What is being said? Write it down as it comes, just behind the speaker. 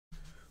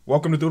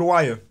Welcome to Through the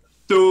Wire.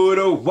 Through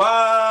the wire.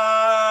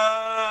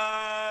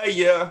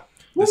 The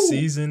Woo.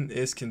 season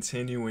is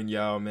continuing,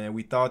 y'all. Man,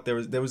 we thought there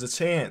was a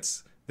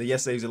chance that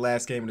yesterday was the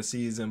last game of the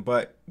season,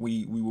 but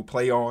we will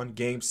play on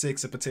Game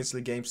 6 and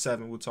potentially Game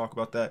 7. We'll talk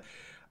about that.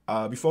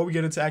 Before we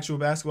get into actual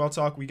basketball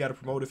talk, we got to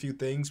promote a few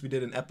things. We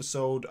did an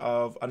episode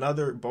of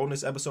another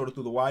bonus episode of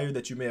Through the Wire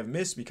that you may have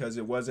missed because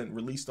it wasn't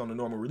released on the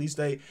normal release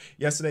date.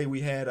 Yesterday,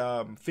 we had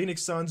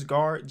Phoenix Suns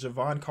guard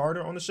Javon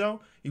Carter on the show.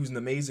 He was an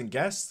amazing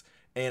guest.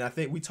 And I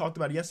think we talked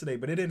about it yesterday,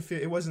 but it didn't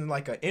feel, it wasn't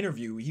like an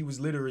interview. He was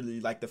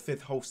literally like the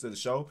fifth host of the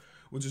show,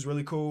 which is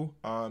really cool.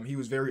 He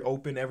was very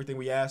open. Everything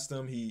we asked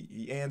him,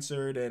 he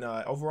answered, and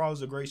overall, it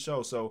was a great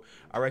show. So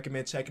I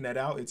recommend checking that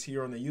out. It's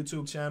here on the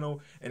YouTube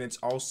channel, and it's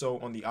also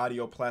on the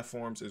audio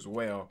platforms as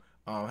well.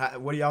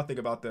 What do y'all think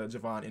about the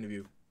Javon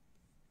interview?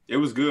 It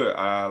was good.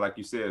 Like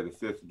you said, the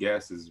fifth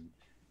guest is,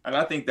 and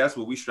I think that's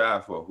what we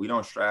strive for. We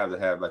don't strive to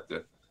have like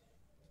the.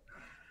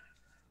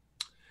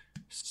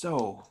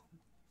 So,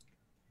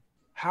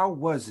 how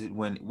was it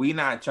when we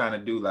not trying to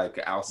do like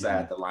an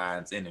outside the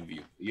lines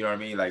interview? You know what I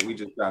mean? Like we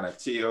just trying to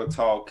chill,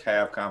 talk,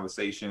 have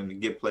conversation,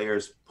 get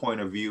players'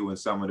 point of view and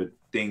some of the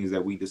things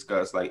that we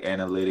discuss, like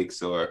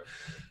analytics or,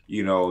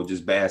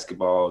 just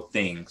basketball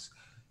things.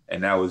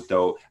 And that was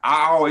dope.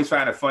 I always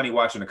find it funny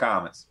watching the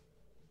comments.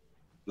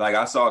 Like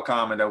I saw a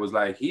comment that was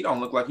like, he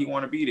don't look like he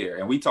want to be there.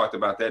 And we talked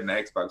about that in the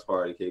Xbox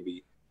party,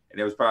 KB. And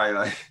it was probably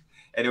like,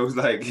 and it was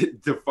like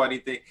the funny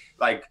thing,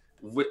 like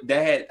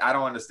that, I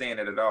don't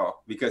understand it at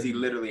all because he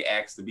literally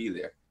asked to be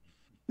there.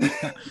 So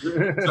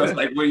it's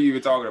like, what are you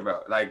even talking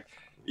about? Like,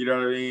 you know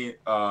what I mean?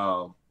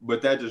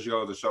 But that just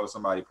goes to show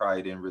somebody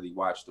probably didn't really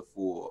watch the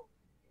full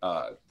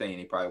thing.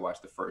 He probably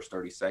watched the first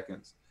 30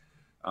 seconds.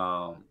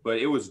 But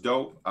it was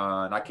dope.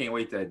 And I can't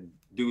wait to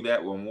do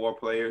that with more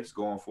players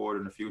going forward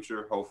in the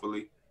future,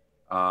 hopefully.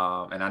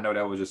 And I know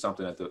that was just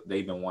something that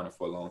they've been wanting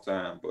for a long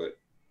time, but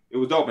it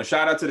was dope. And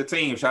shout out to the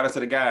team, shout out to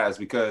the guys,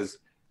 because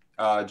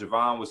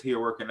Javon was here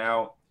working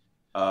out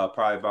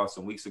probably about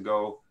some weeks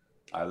ago.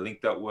 I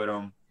linked up with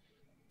him.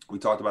 We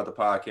talked about the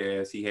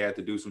podcast. He had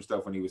to do some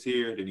stuff when he was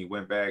here. Then he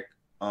went back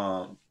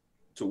to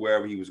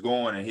wherever he was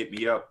going and hit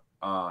me up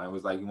and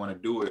was like, you want to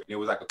do it? It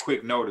was like a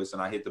quick notice,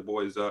 and I hit the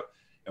boys up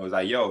and was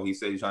like, yo, he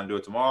said he's trying to do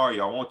it tomorrow.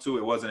 Y'all want to?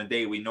 It wasn't a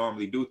day we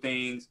normally do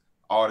things.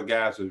 All the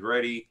guys was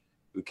ready.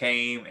 We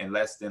came in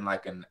less than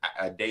like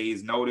a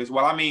day's notice.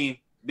 Well, I mean,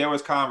 there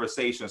was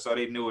conversation, so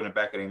they knew in the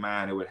back of their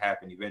mind it would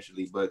happen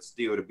eventually, but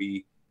still to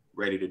be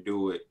ready to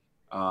do it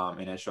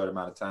in that short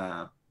amount of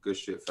time. Good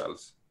shit,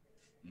 fellas.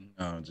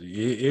 No,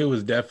 it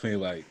was definitely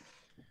like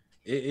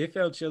it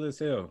felt chill as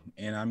hell,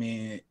 and I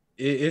mean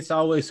it's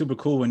always super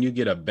cool when you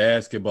get a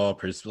basketball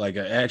like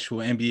an actual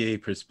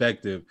NBA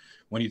perspective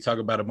when you talk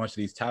about a bunch of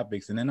these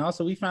topics, and then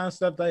also we found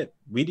stuff that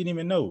we didn't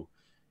even know,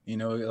 a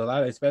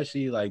lot,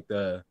 especially like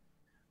the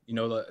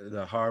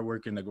hard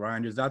work and the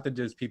grinders, not that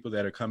just people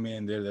that are coming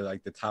in there, they're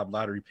like the top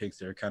lottery picks,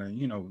 they're kind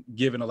of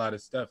giving a lot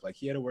of stuff. Like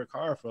he had to work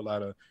hard for a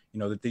lot of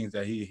the things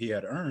that he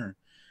had earned.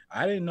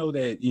 I didn't know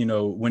that,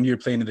 when you're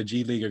playing in the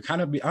G League, or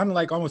kind of be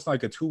unlike almost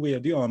like a two-way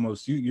deal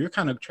almost. You're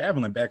kind of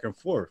traveling back and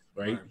forth,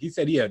 right? He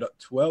said he had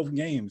 12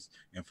 games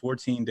in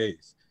 14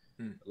 days.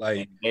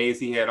 Like and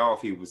days he had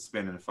off, he was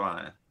spending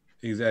flying.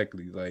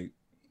 Exactly. Like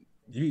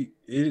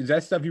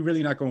that stuff you're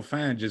really not gonna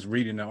find just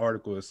reading an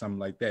article or something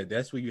like that.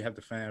 That's what you have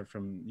to find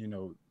from,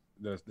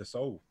 the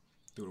soul.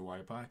 Through the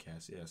Wire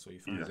podcast, yeah. So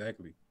you find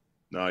Exactly.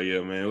 No,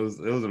 yeah, man. It was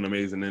an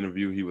amazing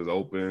interview. He was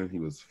open. He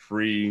was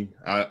free.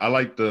 I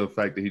like the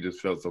fact that he just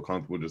felt so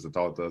comfortable just to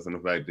talk to us, and the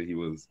fact that he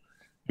was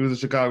a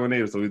Chicago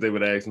native, so he was able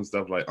to ask him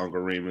stuff like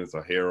Uncle Remus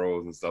or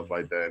Harold's and stuff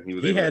like that.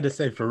 And he had to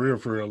say for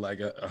real,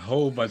 like a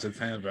whole bunch of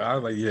times. But I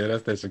was like, yeah,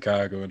 that's that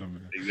Chicago in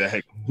him.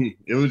 Exactly.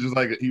 It was just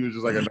like he was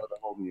just like another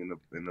homie in the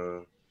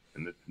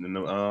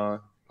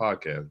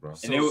podcast, bro.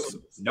 And it was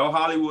no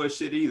Hollywood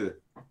shit either.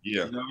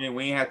 Yeah. You know what I mean?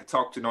 We ain't had to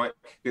talk to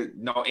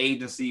no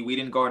agency. We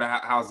didn't go to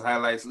House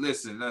Highlights.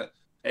 Listen,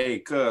 hey,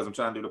 cuz I'm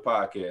trying to do the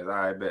podcast. All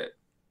right, bet.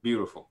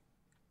 Beautiful.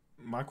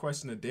 My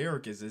question to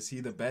Derek is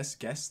he the best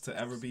guest to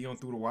ever be on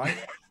Through the Wire?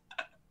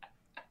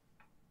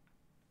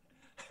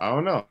 I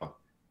don't know.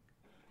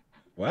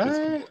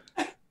 What?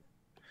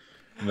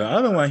 The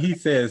other one, he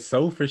said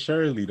so for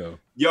surely though.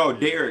 Yo,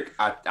 Derek,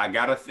 I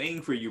got a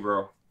thing for you,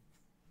 bro.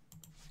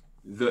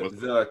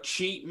 The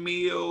cheat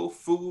meal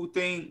food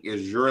thing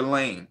is your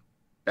lane.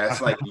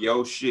 That's like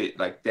yo shit.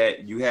 Like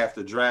that, you have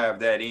to drive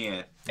that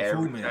in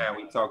every time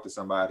we talk to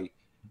somebody,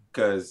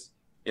 because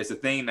it's a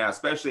thing now,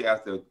 especially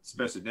after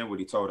Spencer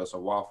Dinwiddie told us a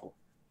waffle.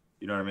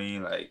 You know what I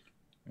mean? Like,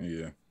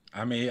 yeah.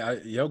 I mean,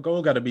 your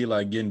goal got to be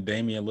like getting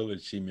Damian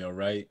Lillard cheat meal,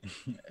 right?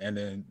 And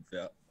then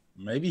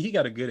maybe he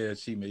got a good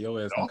ass cheat meal.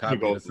 Your ass can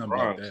copy or something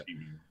like that.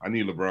 I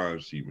need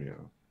LeBron's cheat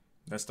meal.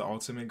 That's the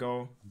ultimate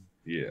goal.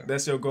 Yeah,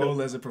 that's your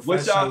goal as a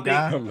professional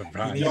guy.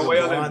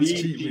 LeBron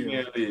cheat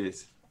meal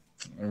is.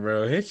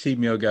 Bro, his cheat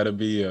meal got to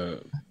be a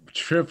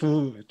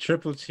triple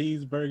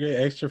cheeseburger,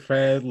 extra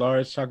fat,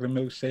 large chocolate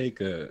milkshake,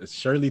 a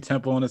Shirley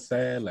Temple on the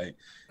side. Like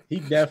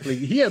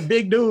he a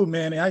big dude,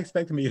 man. And I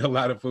expect him to eat a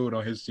lot of food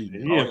on his cheat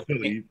meal. Yeah,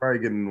 Philly. He's probably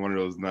getting one of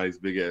those nice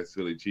big ass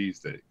Philly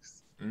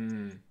cheesesteaks.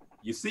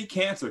 You see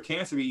Cancer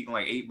be eating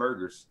like 8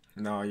 burgers.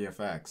 No, yeah,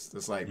 facts.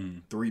 It's like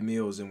 3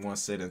 meals in one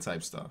sitting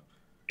type stuff.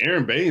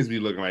 Aaron Baines be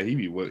looking like he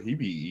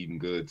be eating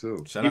good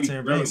too. Shout out to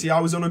Aaron Baines. He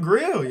always on the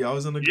grill. He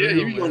always on the grill.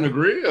 Yeah, he be on the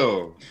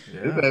grill.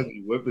 Yeah. His ass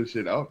be whipping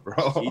shit out,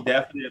 bro.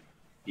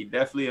 He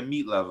definitely a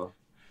meat lover.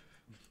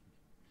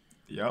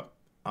 Yep.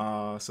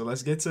 So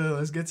let's get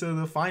to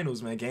the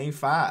finals, man. Game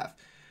 5.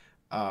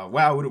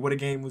 Wow, what a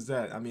game was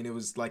that? I mean, it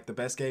was like the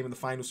best game in the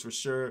finals for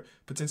sure.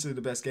 Potentially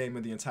the best game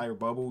of the entire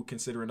bubble,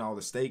 considering all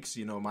the stakes.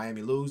 You know,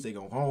 Miami lose, they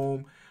go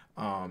home.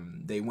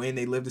 They win,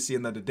 they live to see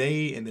another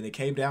day, and then it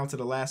came down to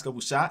the last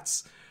couple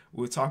shots.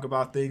 We'll talk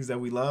about things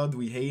that we loved,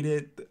 we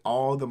hated,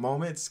 all the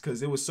moments, because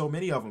there was so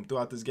many of them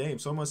throughout this game.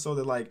 So much so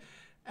that, like,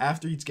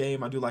 after each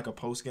game, I do, like, a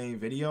post-game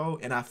video,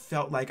 and I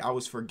felt like I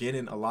was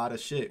forgetting a lot of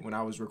shit when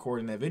I was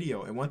recording that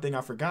video. And one thing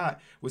I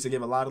forgot was to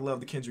give a lot of love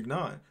to Kendrick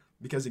Nunn,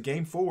 because in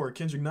Game 4,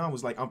 Kendrick Nunn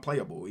was, like,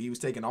 unplayable. He was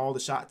taking all the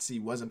shots. He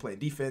wasn't playing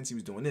defense. He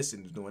was doing this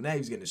and he was doing that. He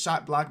was getting a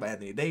shot blocked by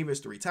Anthony Davis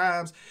 3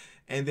 times.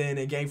 And then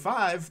in Game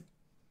 5,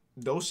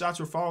 those shots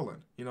were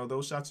falling. You know,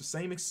 those shots were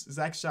same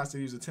exact shots that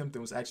he was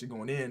attempting was actually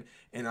going in.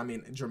 And, I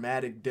mean,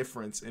 dramatic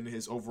difference in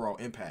his overall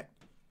impact.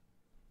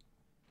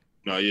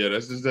 No, yeah,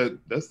 that's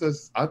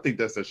I think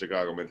that's the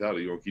Chicago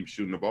mentality. You're gonna keep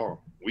shooting the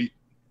ball.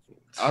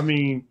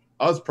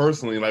 Us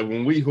personally, like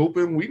when we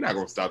hooping, we not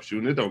gonna stop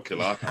shooting. It don't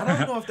kill us. I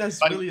don't know if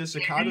that's really a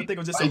Chicago thing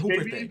or just a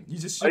hooper thing. You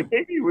just shoot.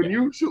 Like,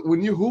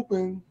 when you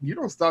hooping, you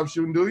don't stop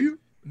shooting, do you?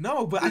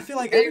 No, but I feel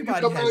like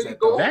everybody has that.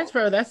 That's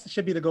fair. That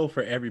should be the goal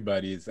for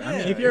everybody. I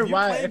mean, if you're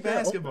playing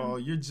basketball,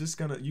 you're just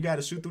you got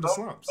to shoot through the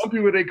slumps. Some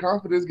people, their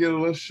confidence get a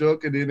little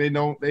shook, and then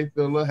they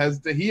feel a little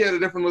hesitant. He had a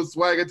different little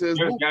swagger to his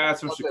move. Guys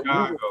from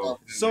Chicago.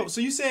 So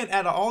you saying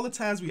out of all the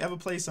times we ever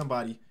played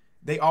somebody,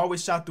 they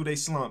always shot through their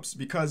slumps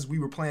because we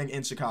were playing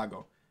in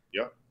Chicago?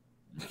 Yep.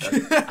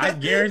 I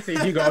guarantee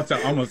if you go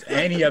to almost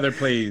any other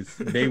place,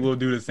 they will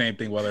do the same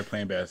thing while they're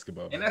playing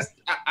basketball. And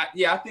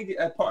I think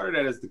part of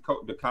that is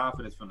the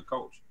confidence from the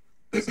coach.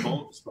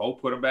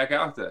 Spo put him back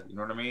out there. You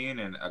know what I mean?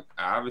 And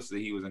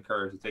obviously he was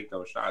encouraged to take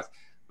those shots.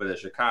 But the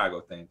Chicago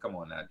thing, come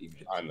on now,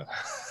 D-Man. I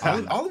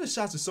know. all of his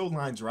shots are so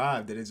line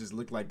drive that it just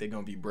looked like they're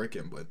gonna be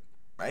bricking. But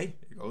hey,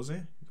 it goes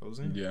in.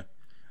 Yeah,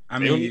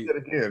 They'll need that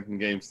again in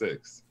Game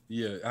 6.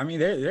 Yeah, I mean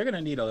they're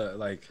gonna need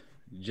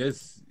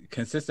just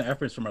consistent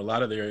efforts from a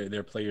lot of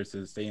their players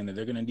to stay in there.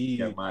 They're gonna need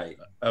they're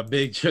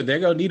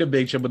gonna need a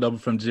big triple double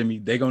from Jimmy.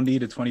 They're gonna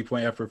need a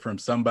 20-point effort from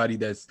somebody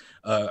that's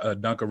a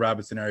Duncan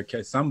Robinson or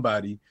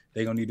somebody.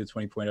 They're gonna need a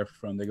 20-point effort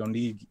from. They're gonna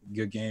need a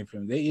good game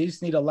from. They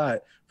just need a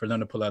lot for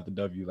them to pull out the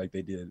W like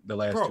they did the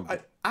last two.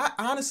 I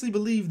honestly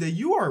believe that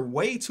you are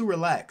way too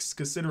relaxed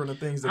considering the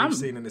things that we've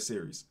seen in the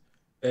series.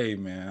 Hey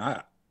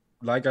man,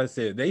 like I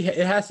said,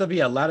 it has to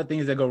be a lot of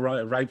things that go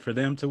right for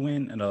them to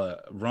win, and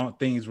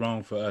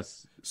wrong for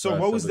us. So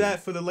what was that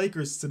for the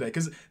Lakers today?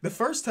 Because the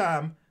first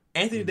time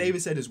Anthony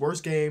Davis had his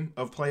worst game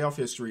of playoff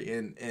history,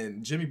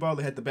 and Jimmy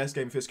Butler had the best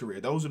game of his career.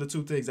 Those are the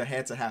two things that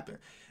had to happen.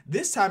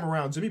 This time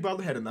around, Jimmy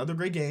Butler had another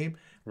great game.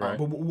 Right.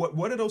 But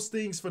what are those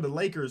things for the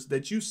Lakers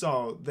that you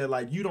saw that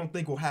like you don't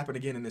think will happen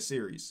again in this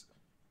series?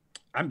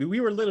 I mean,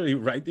 we were literally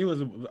right. It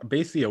was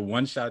basically a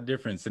one-shot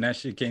difference, and that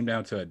shit came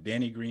down to a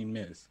Danny Green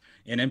miss.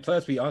 And then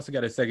plus, we also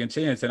got a second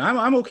chance. And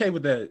I'm okay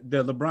with that.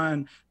 The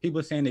LeBron,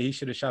 people saying that he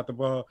should have shot the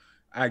ball,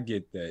 I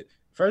get that.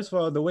 First of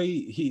all, the way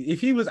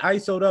if he was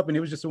ISO'd up and it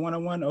was just a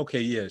one-on-one, okay,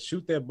 yeah,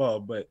 shoot that ball.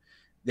 But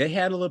they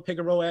had a little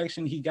pick-and-roll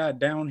action. He got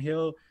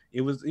downhill.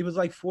 It was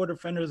like 4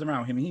 defenders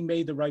around him. He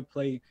made the right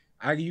play.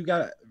 I think you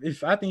got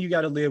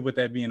to live with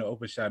that being an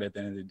open shot at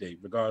the end of the day,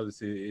 regardless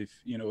if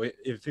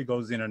it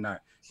goes in or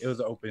not. It was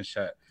an open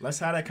shot. Let's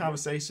have that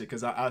conversation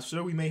because I'm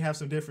sure we may have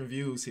some different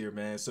views here,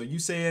 man. So you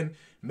saying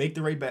make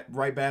the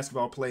right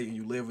basketball play and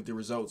you live with the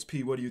results.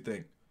 P, what do you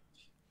think?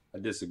 I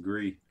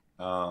disagree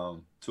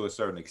to a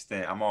certain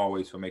extent. I'm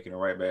always for making the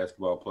right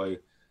basketball play,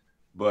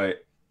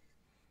 but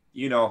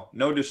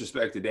no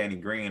disrespect to Danny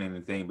Green and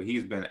anything, but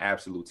he's been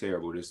absolute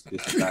terrible this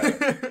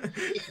entire.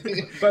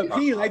 But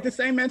P, like the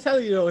same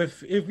mentality though.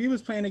 If we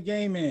was playing a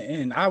game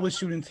and I was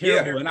shooting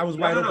terrible and I was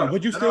wide open,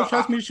 would you still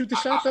trust me to shoot the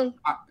shot though?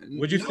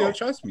 Would you still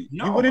trust me?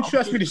 You wouldn't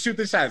trust me to shoot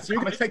the shot. So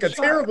you're gonna take a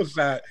terrible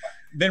shot,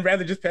 then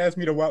rather just pass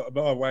me the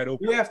ball wide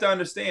open. You have to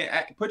understand.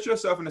 Put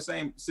yourself in the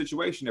same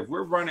situation. If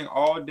we're running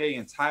all day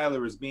and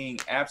Tyler is being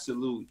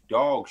absolute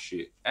dog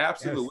shit,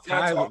 absolute.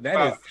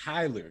 That is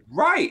Tyler,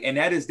 right? And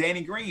that is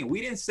Danny Green.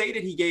 We didn't say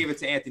that he gave it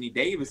to Anthony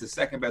Davis, the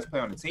second best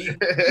player on the team.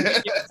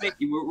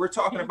 We're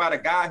talking about a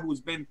guy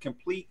who's been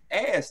complete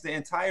ass the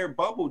entire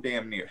bubble,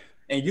 damn near.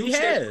 And he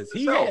has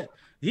been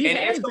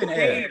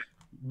ass.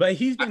 But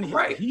he's been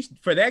right.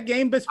 For that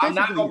game. But I'm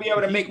not gonna be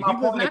able to make my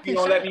point if you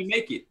don't let me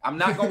make it. I'm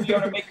not gonna be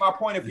able to make my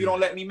point if you don't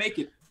let me make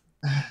it.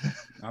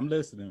 I'm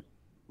listening.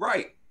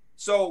 Right.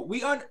 So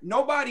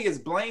nobody is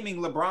blaming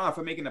LeBron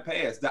for making the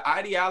pass. The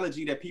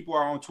ideology that people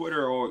are on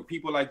Twitter or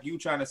people like you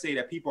trying to say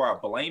that people are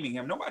blaming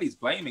him, nobody's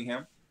blaming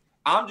him.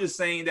 I'm just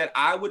saying that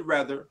I would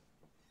rather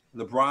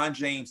LeBron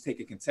James take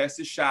a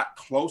contested shot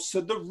close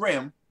to the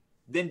rim,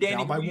 then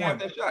Danny Green have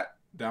that shot.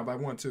 Down by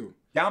 1 too.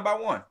 Down by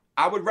 1.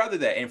 I would rather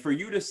that. And for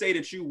you to say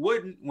that you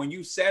wouldn't when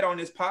you sat on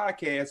this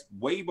podcast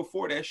way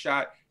before that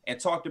shot and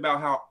talked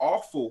about how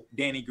awful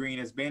Danny Green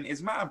has been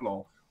is mind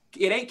blowing.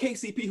 It ain't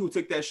KCP who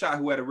took that shot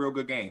who had a real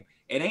good game.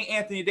 It ain't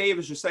Anthony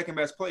Davis, your second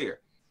best player.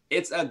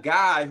 It's a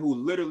guy who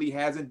literally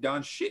hasn't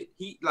done shit.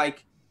 He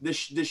like the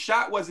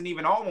shot wasn't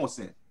even almost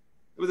in.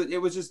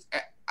 It was just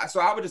so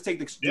I would just take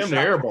the shot.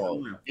 Air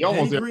ball.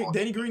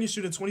 Danny Green is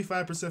shooting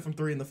 25% from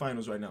 3 in the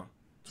finals right now.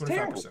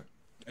 25%.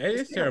 It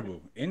is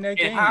terrible in that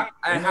game.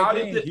 How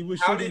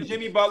did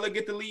Jimmy Butler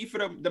get the lead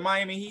for the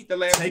Miami Heat the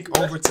last take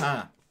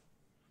overtime?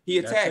 He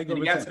attacked and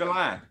he got to the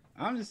line.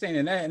 I'm just saying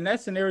in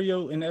that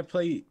scenario, in that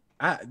play,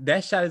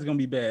 that shot is gonna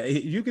be bad.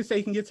 You can say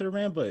he can get to the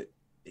rim, but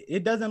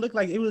it doesn't look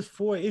like it was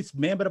for. It's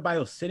Man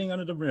Adebayo sitting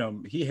under the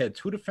rim. He had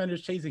 2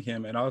 defenders chasing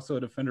him and also a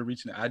defender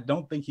reaching. I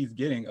don't think he's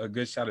getting a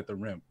good shot at the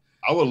rim.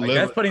 I would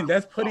that's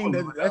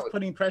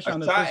putting pressure on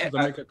the officials to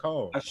make a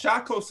call. A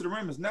shot close to the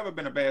rim has never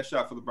been a bad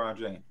shot for LeBron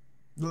James.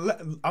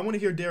 I want to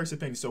hear Derek's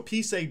opinion. So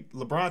P say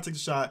LeBron took the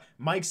shot.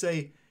 Mike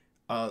say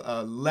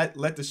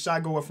let the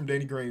shot go up from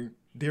Danny Green.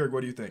 Derek,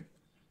 what do you think?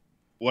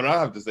 What I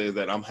have to say is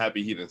that I'm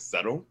happy he didn't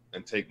settle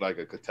and take like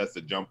a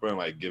contested jumper and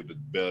like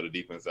bail the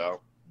defense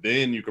out.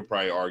 Then you could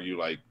probably argue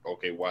like,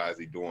 okay, why is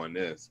he doing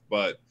this?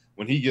 But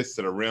when he gets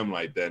to the rim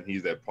like that, and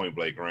he's at point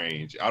blank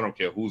range. I don't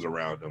care who's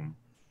around him.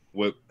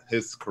 With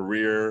his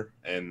career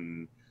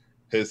and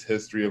his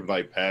history of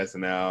like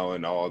passing out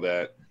and all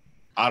that,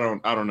 I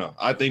don't know.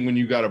 I think when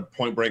you got a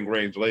point blank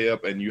range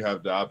layup and you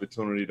have the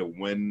opportunity to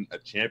win a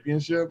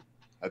championship,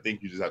 I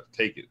think you just have to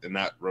take it and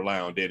not rely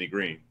on Danny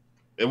Green.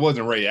 It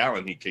wasn't Ray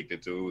Allen he kicked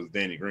it to. It was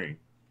Danny Green.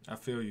 I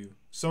feel you.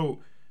 So,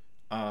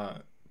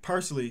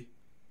 personally,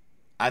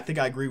 I think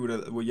I agree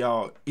with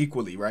y'all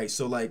equally, right?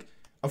 So, like,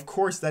 of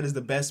course, that is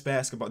the best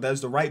basketball. That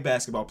is the right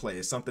basketball play.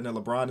 It's something that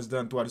LeBron has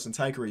done throughout his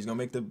entire career. He's going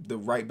to make the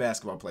right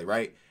basketball play,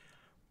 right?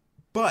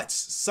 But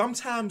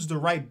sometimes the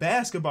right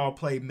basketball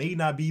play may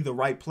not be the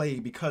right play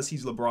because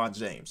he's LeBron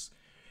James.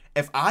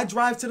 If I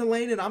drive to the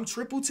lane and I'm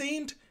triple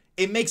teamed,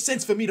 it makes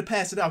sense for me to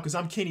pass it out because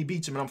I'm Kenny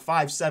Beecham and I'm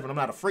 5'7". I'm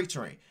not a freight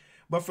train.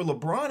 But for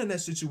LeBron in that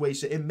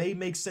situation, it may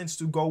make sense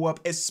to go up,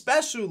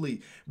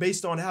 especially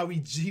based on how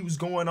he was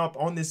going up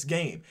on this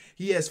game.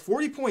 He has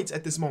 40 points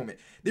at this moment.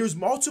 There's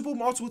multiple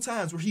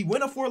times where he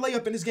went up for a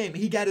layup in this game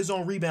and he got his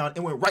own rebound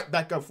and went right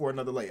back up for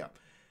another layup.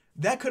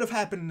 That could have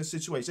happened in the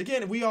situation.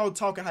 Again, we all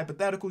talking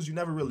hypotheticals. You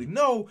never really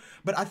know.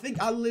 But I think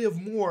I live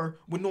more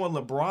with knowing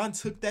LeBron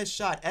took that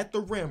shot at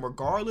the rim,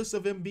 regardless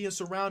of him being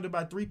surrounded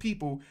by 3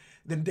 people,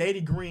 than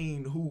Danny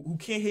Green, who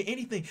can't hit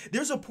anything.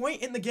 There's a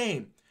point in the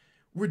game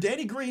where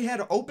Danny Green had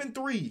an open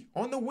 3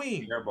 on the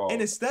wing. Airball. And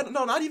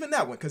not even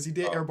that one, because he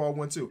did airball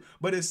 1 too.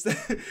 But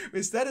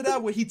instead of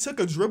that one, he took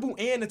a dribble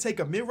and to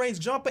take a mid-range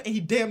jumper, and he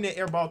damn near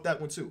airballed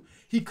that one too.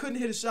 He couldn't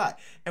hit a shot.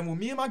 And when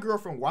me and my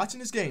girlfriend watching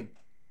this game,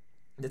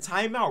 the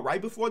timeout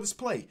right before this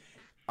play,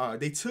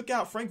 they took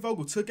out Frank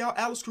Vogel, took out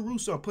Alex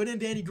Caruso, put in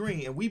Danny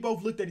Green, and we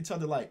both looked at each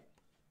other like,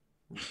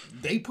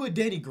 they put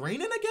Danny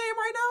Green in the game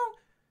right now?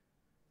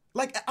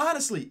 Like,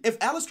 honestly, if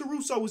Alex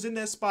Caruso was in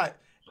that spot,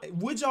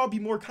 would y'all be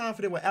more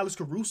confident with Alex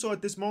Caruso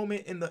at this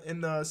moment in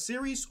the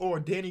series or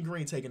Danny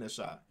Green taking a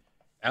shot?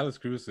 Alex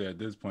Caruso at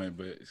this point,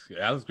 but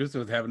Alex Caruso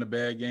was having a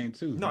bad game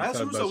too. No, Alex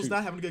Caruso was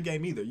not having a good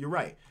game either. You're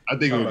right. I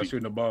think it would be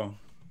shooting the ball.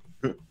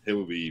 It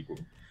would be equal.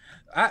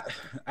 I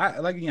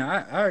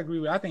agree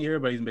with. I think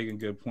everybody's making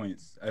good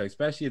points,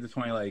 especially at this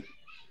point. Like,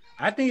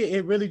 I think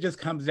it really just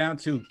comes down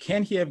to,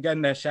 can he have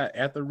gotten that shot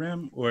at the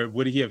rim, or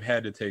would he have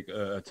had to take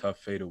a tough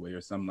fadeaway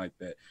or something like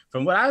that?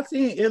 From what I've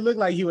seen, it looked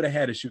like he would have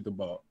had to shoot the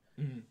ball.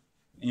 Mm-hmm.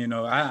 You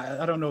know,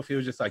 I don't know if it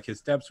was just like his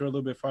steps were a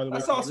little bit farther away.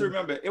 Let's also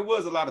remember, it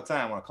was a lot of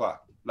time on the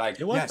clock.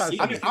 Like, it was.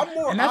 Yes.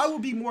 I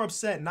would be more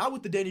upset not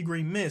with the Danny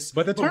Green miss,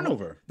 but the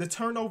turnover. The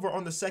turnover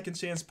on the second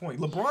chance point.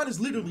 LeBron is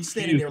literally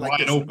standing there like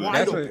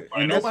wide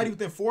open. Nobody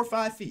within 4 or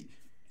 5 feet.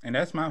 And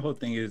that's my whole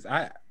thing is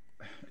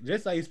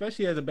just like,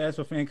 especially as a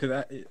basketball fan,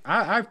 because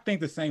I think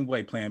the same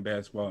way playing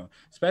basketball,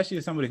 especially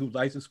as somebody who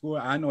likes to score.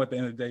 I know at the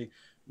end of the day,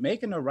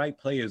 making the right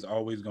play is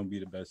always going to be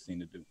the best thing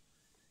to do.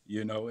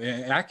 You know,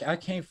 and I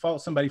can't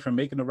fault somebody for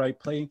making the right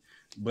play,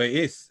 but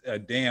it's a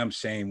damn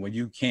shame when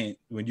you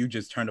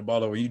just turn the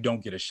ball over and you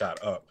don't get a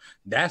shot up.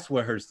 That's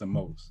what hurts the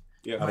most.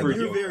 Yeah,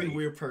 you're a very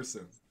weird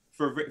person.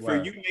 For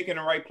you making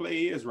the right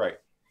play is right,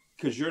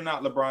 because you're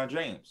not LeBron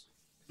James.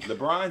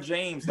 LeBron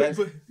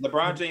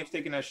James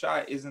taking that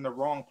shot isn't the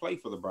wrong play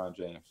for LeBron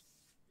James.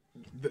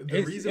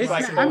 The reason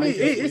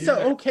it's an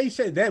okay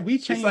shot that we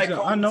changed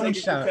the unknown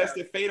shot.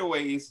 Contested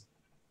fadeaways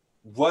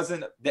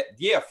wasn't that,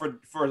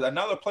 for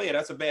another player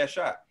that's a bad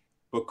shot,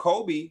 but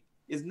Kobe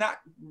is not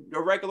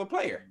a regular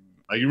player.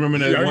 Like, you remember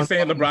that? You're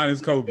saying LeBron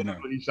is Kobe now.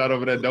 He shot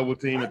over that double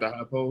team at the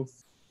high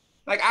post.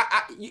 Like,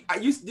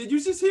 did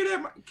you just hear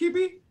that,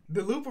 KB?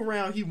 The loop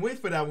around he went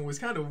for that one was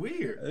kind of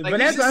weird. Like, but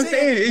that's what I'm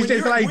saying. It's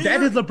just like,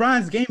 that is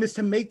LeBron's game, is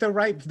to make the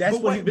right. That's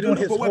what he's been doing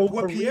his whole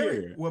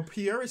career. What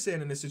Pierre is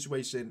saying in this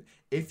situation,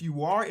 if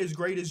you are as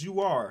great as you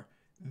are,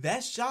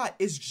 that shot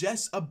is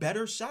just a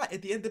better shot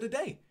at the end of the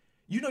day.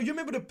 You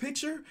remember the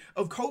picture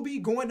of Kobe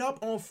going up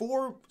on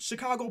 4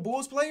 Chicago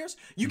Bulls players?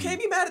 You can't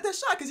be mad at that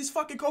shot because he's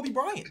fucking Kobe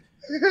Bryant.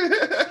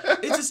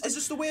 It's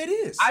just the way it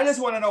is. I just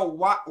want to know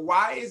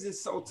why is it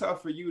so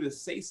tough for you to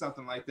say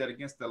something like that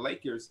against the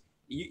Lakers?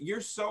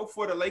 You're so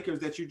for the Lakers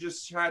that you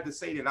just tried to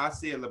say that I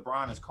said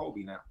LeBron is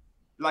Kobe now.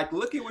 Like,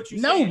 look at what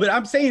you. No, but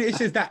I'm saying it's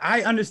just that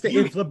I understand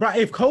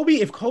if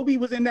Kobe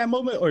was in that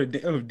moment, or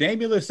if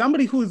Damian Lillard,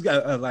 somebody who's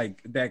got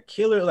like that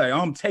killer, like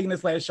I'm taking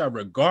this last shot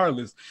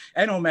regardless.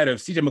 It don't matter if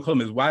CJ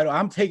McCollum is wide.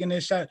 I'm taking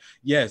this shot.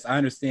 Yes, I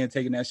understand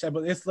taking that shot,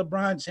 but it's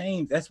LeBron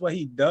James. That's what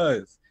he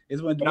does.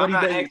 Is when. But I'm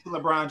not asking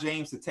LeBron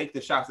James to take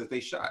the shots that they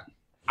shot.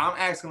 I'm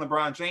asking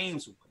LeBron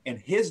James in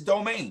his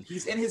domain.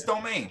 He's in his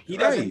domain. He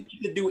doesn't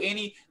need to do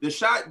the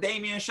shot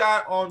Damian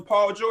shot on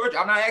Paul George.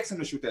 I'm not asking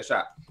him to shoot that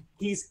shot.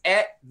 He's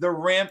at the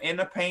rim in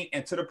the paint,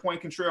 and to the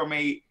point Contrell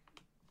made,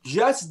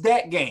 just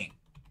that game,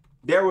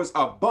 there was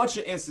a bunch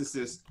of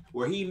instances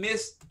where he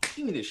missed.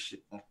 Give me this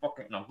shit.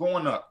 I'm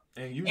going up.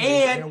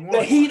 And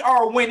the Heat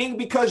are winning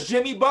because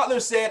Jimmy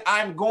Butler said,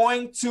 I'm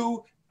going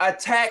to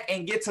attack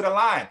and get to the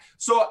line.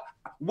 So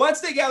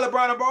once they got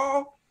LeBron the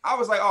ball, I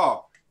was like,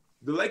 oh,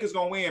 the Lakers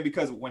going to win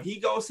because when he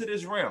goes to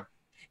this rim,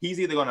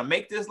 he's either going to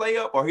make this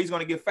layup or he's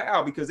going to get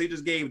fouled because they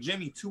just gave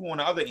Jimmy 2 on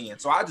the other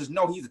end. So I just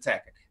know he's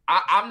attacking.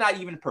 I'm not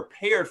even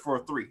prepared for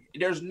a 3.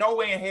 There's no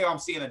way in hell I'm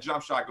seeing a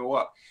jump shot go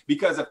up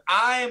because if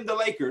I am the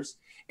Lakers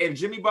and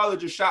Jimmy Butler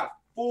just shot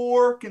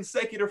 4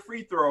 consecutive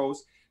free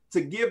throws to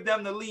give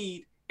them the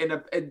lead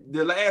in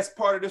the last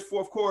part of this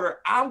fourth quarter,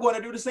 I'm going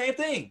to do the same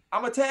thing.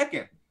 I'm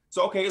attacking.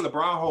 So, okay,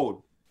 LeBron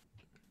hold.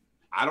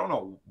 I don't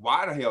know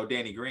why the hell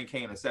Danny Green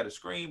came and set a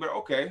screen, but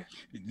okay.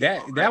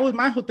 That was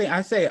my whole thing.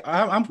 I say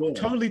I'm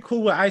totally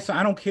cool with ISO.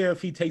 I don't care if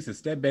he takes a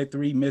step back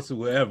 3, miss or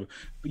whatever.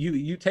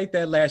 You take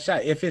that last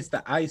shot if it's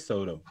the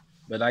ISO though.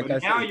 But like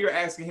now you're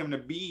asking him to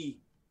be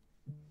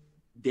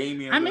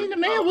Damian. I mean, the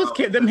man was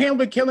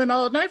killing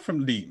all night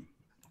from deep.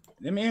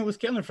 The man was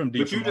killing from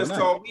deep. But you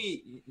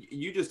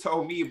just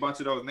told me a bunch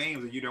of those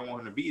names and you don't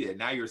want him to be there.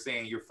 Now you're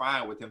saying you're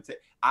fine with him.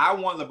 I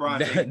want LeBron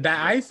James.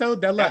 That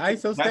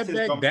ISO step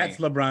back, that's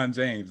LeBron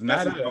James,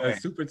 not a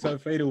super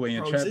tough fadeaway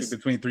in traffic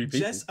between 3 people.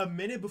 Just a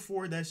minute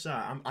before that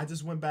shot, I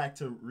just went back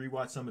to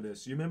rewatch some of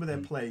this. You remember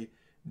that play?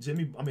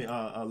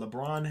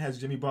 LeBron has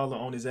Jimmy Butler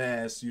on his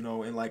ass,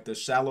 in like the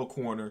shallow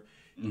corner,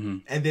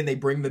 and then they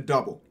bring the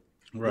double.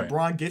 Right.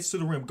 LeBron gets to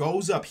the rim,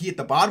 goes up. He hit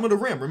the bottom of the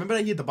rim. Remember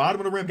that he hit the bottom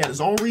of the rim, got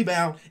his own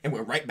rebound, and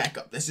went right back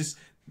up.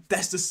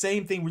 That's the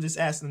same thing we're just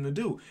asking him to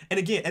do. And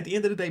again, at the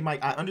end of the day,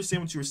 Mike, I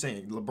understand what you were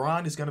saying.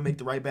 LeBron is going to make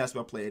the right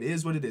basketball play. It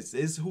is what it is. It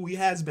is who he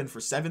has been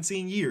for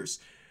 17 years.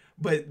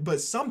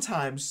 But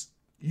sometimes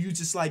you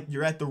just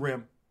you're at the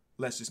rim.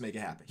 Let's just make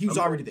it happen. He was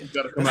already there.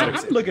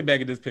 I'm looking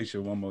back at this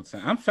picture one more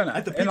time. I'm finna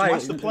at the picture.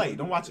 Watch the play.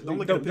 Don't watch it. Don't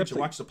look at the picture.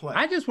 Watch the play.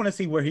 I just want to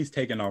see where he's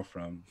taking off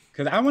from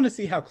because I want to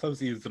see how close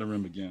he is to the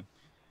rim again.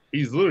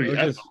 He's literally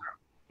at the rim.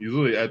 He's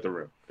literally at the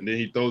rim, and then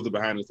he throws it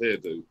behind his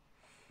head to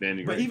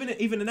Danny Green.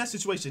 But even in that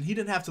situation, he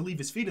didn't have to leave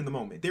his feet in the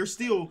moment. There's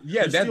still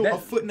a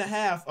foot and a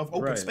half of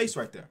open space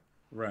right there.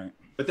 Right.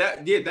 But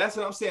that's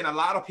what I'm saying. A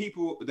lot of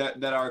people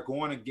that are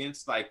going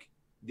against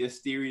this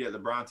theory that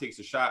LeBron takes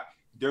a shot,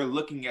 they're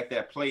looking at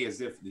that play as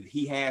if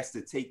he has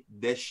to take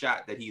this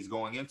shot that he's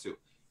going into.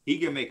 He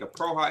can make a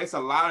pro high. It's a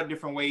lot of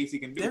different ways he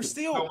can do it. There's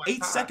still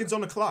 8 seconds on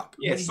the clock.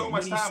 Yeah, so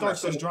much time.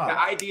 Starts his drive.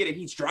 The idea that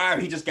he's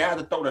driving, he just got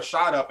to throw the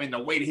shot up, and the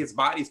way that his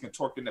body's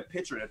contorted in the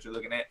picture that you're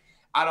looking at.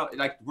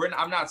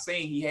 I'm not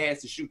saying he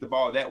has to shoot the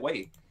ball that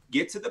way.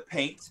 Get to the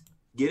paint,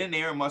 get in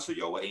there, and muscle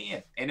your way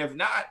in. And if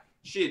not,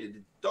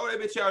 throw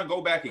that bitch out and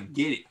go back and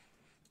get it.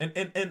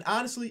 And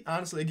honestly,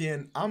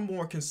 again, I'm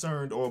more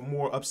concerned or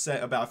more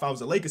upset about if I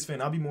was a Lakers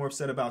fan, I'd be more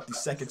upset about the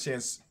second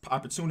chance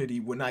opportunity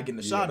with not getting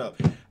the shot up.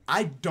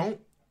 I don't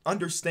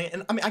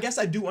understand, and I guess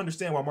I do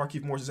understand why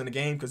Markieff Morris is in the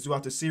game because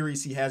throughout the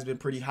series he has been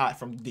pretty hot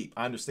from deep.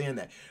 I understand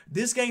that.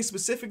 This game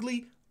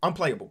specifically,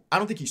 unplayable. I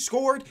don't think he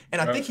scored,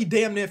 and I think he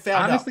damn near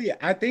fouled out.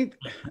 I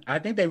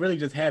think they really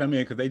just had him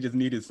in because they just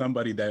needed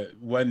somebody that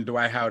wasn't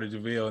Dwight Howard or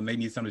JaVale, and they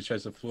need somebody to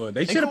stretch the floor.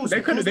 They could have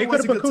put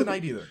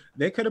Kuzma.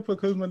 They could have put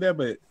Kuzma there,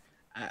 but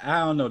I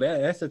don't know.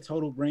 That's a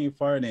total brain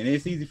fart, and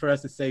it's easy for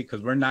us to say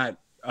because we're not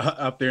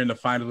up there in the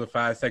finals with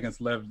 5 seconds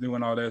left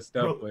doing all that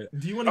stuff. Bro, but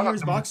do you want to hear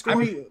his box score? I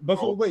mean,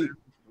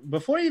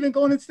 before even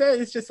going into that,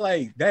 it's just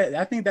like that.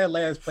 I think that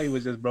last play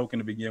was just broken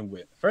to begin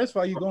with. First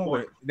of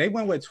all, they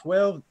went with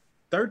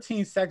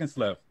 13 seconds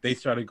left. They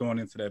started going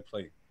into that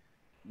play.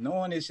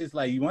 Knowing it's just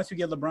like once you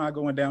get LeBron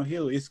going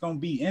downhill, it's gonna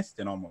be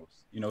instant almost.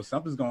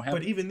 Something's gonna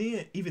happen. But even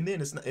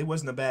then, it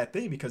wasn't a bad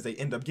thing because they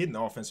end up getting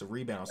the offensive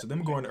rebound. So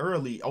them going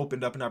early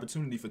opened up an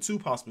opportunity for 2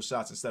 possible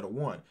shots instead of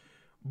 1.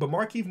 But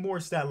Markieff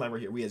Morris stat line right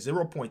here, we had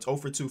 0 points, 0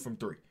 for 2 from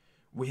 3.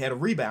 We had a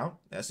rebound,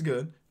 that's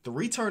good.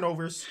 3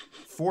 turnovers,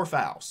 4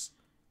 fouls.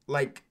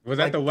 Was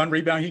that the one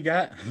rebound he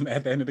got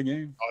at the end of the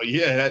game? Oh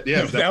yeah, that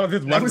was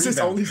his one. That was his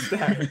only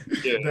stat.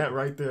 That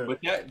right there. But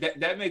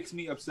that makes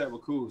me upset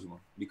with Kuzma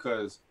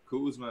because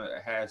Kuzma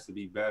has to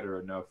be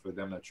better enough for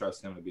them to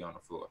trust him to be on the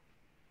floor.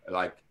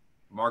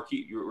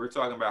 Marquise, we're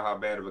talking about how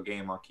bad of a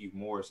game Marquise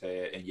Morris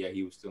had, and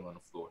he was still on the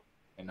floor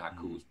and not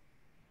Kuzma.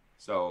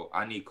 So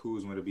I need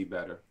Kuzma to be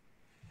better.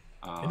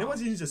 And it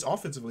wasn't even just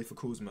offensively for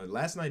Kuzma.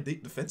 Last night,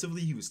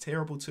 defensively, he was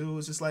terrible too.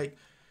 It's just like,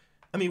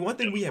 I mean, one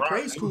thing we had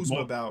praised Kuzma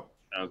about.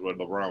 Times when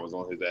LeBron was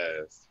on his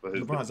ass.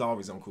 LeBron's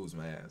always on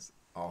Kuzma's ass.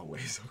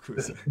 Always on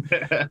Kuzma.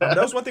 But that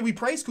was one thing we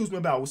praised Kuzma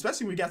about,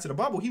 especially when we got to the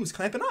bubble. He was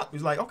clamping up. He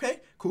was like, okay,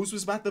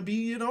 Kuzma's about to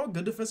be, a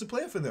good defensive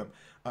player for them.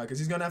 Because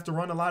he's going to have to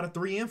run a lot of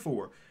 3 and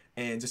 4.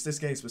 And just this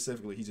game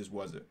specifically, he just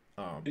wasn't.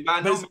 I'm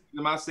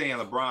not saying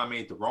LeBron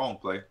made the wrong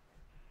play.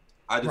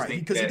 I just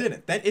think because he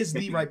didn't. That is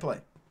the right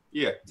play.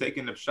 Yeah,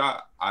 taking the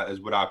shot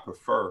is what I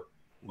prefer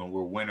when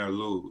we're win or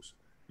lose.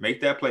 Make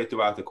that play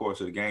throughout the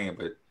course of the game,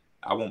 but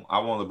I want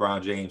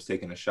LeBron James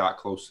taking a shot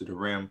close to the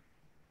rim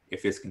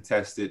if it's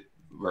contested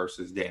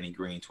versus Danny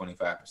Green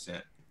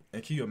 25%.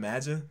 And can you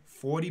imagine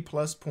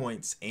 40+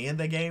 points and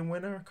the game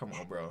winner? Come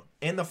on, bro.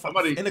 In the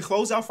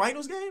closeout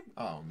finals game?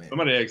 Oh man.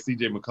 Somebody asked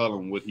CJ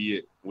McCollum would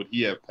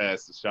he have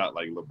passed the shot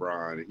like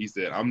LeBron, and he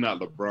said, "I'm not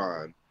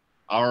LeBron.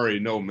 I already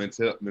know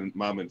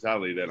my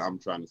mentality that I'm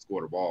trying to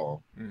score the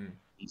ball." Mm-hmm.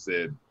 He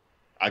said,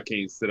 "I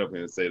can't sit up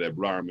here and say that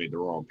LeBron made the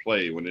wrong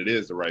play when it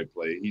is the right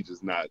play. He's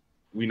just not.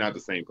 We're not the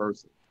same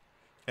person."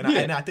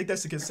 And I think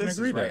that's the consensus,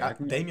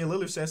 right? Damian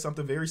Lillard said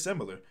something very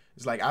similar.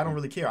 It's like, I don't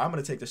really care. I'm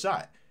going to take the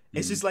shot.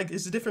 It's just like,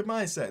 it's a different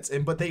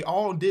mindsets. But they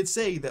all did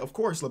say that, of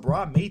course,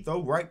 LeBron made the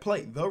right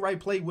play. The right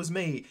play was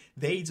made.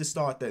 They just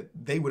thought that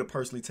they would have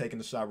personally taken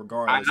the shot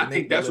regardless. I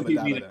think that's what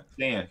people need to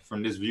understand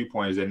from this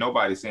viewpoint is that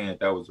nobody's saying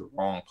that was the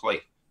wrong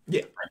play.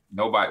 Yeah.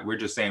 Nobody. We're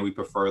just saying we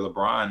prefer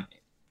LeBron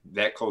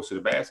that close to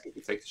the basket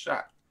to take the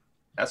shot.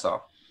 That's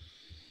all.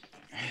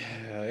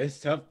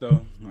 It's tough,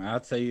 though. I'll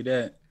tell you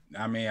that.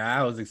 I mean,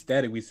 I was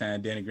ecstatic we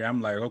signed Danny Green. I'm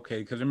like,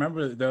 okay, because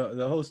remember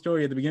the whole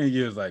story at the beginning of the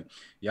year was like,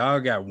 y'all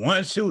got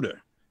one shooter.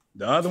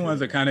 The other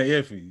ones are kind of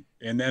iffy.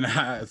 And then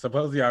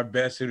supposedly our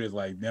best shooter is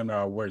like them are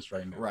our worst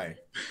right now. Right.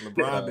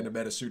 LeBron been a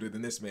better shooter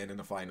than this man in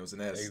the finals.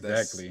 And that's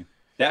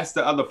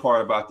the other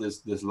part about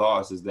this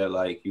loss is that,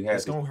 like, you have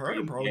it's going to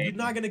hurt, bro. You're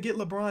not going to get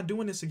LeBron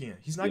doing this again.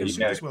 He's not going to shoot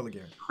this well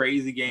again.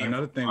 Crazy game.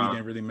 Another thing we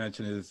didn't really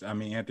mention is,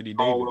 Anthony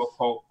Davis.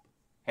 We're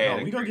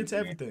going to get to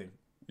everything.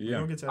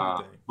 Yeah.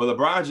 But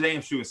LeBron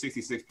James shooting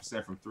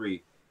 66% from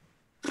 3.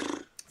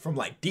 From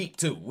like deep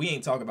too. We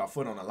ain't talking about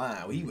foot on the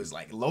line. He was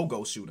like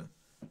logo shooting.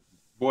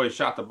 Boy,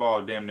 shot the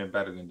ball damn near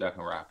better than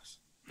Duncan Robinson.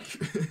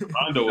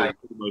 Rondo was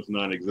pretty much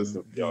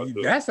non-existent.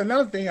 That's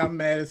another thing I'm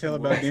mad as hell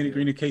about Danny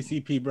Green and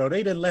KCP, bro.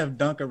 They done left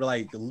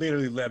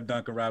literally left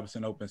Duncan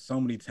Robinson open so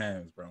many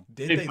times, bro.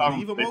 Did they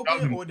leave him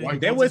open? Or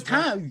there was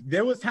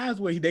times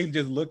where they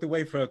just looked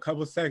away for a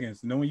couple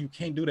seconds, knowing you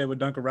can't do that with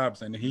Duncan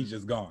Robinson, and he's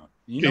just gone.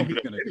 You know he's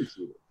gonna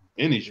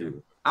any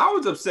shooter. I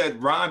was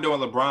upset Rondo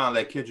and LeBron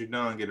let Kendrick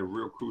Nunn get a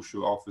real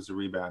crucial offensive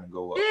rebound and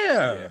go up.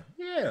 Yeah.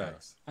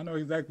 Nice. I know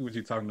exactly what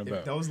you're talking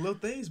about. Those little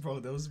things,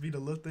 bro. Those be the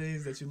little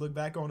things that you look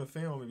back on the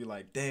film and be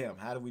like, damn,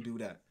 how did we do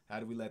that? How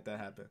did we let that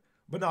happen?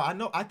 But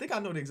no, I think I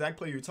know the exact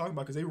play you're talking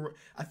about because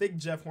I think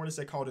Jeff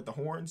Hornacek called it the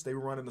horns. They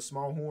were running the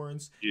small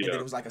horns. Yeah. And then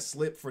it was like a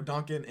slip for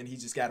Duncan and he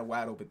just got a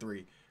wide open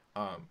 3.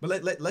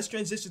 But let's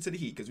transition to the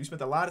Heat because we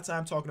spent a lot of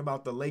time talking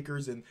about the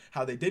Lakers and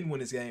how they didn't win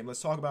this game.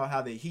 Let's talk about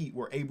how the Heat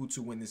were able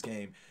to win this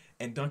game.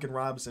 And Duncan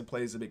Robinson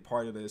plays a big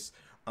part of this.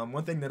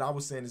 One thing that I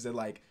was saying is that,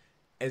 like,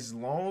 as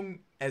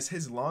long as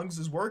his lungs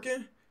is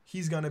working,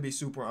 he's going to be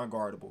super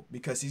unguardable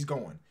because he's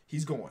going.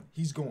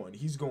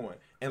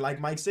 And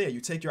like Mike said,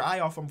 you take your eye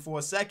off him for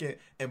a second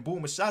and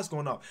boom, a shot's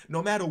going up.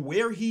 No matter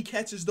where he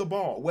catches the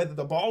ball, whether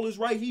the ball is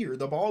right here,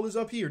 the ball is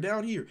up here,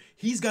 down here,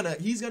 he's gonna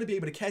be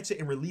able to catch it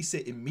and release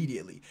it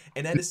immediately.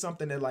 And that is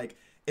something that, like,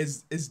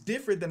 is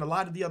different than a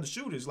lot of the other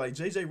shooters. Like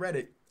JJ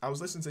Redick, I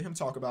was listening to him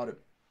talk about it.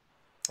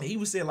 He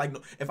was saying, like,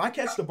 no, if I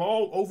catch the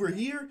ball over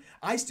here,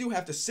 I still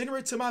have to center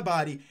it to my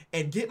body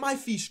and get my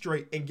feet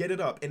straight and get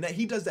it up. And that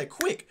he does that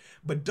quick.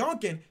 But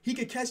Duncan, he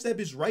could catch that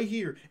bitch right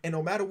here, and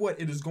no matter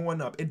what, it is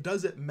going up. It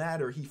doesn't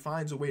matter. He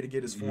finds a way to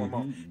get his form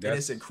up. And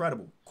it's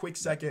incredible. Quick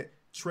second,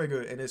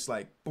 trigger, and it's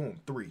like, boom,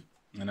 3.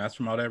 And that's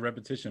from all that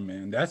repetition,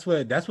 man. That's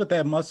what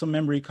that muscle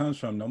memory comes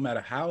from. No matter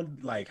how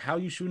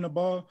you shooting the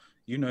ball,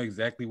 you know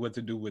exactly what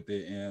to do with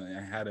it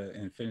and how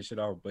to finish it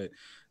off. But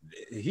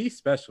he's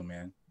special,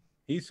 man.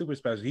 He's super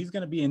special. He's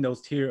going to be in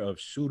those tier of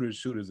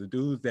shooters, the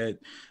dudes that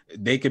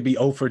they could be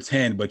 0 for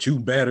 10, but you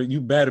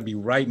better be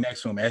right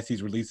next to him as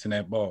he's releasing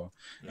that ball.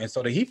 Yeah. And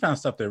so he found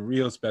something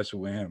real special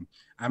with him.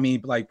 I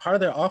mean, like, part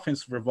of their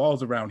offense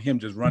revolves around him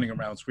just running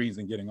around screens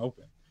and getting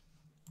open.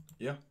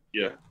 Yeah.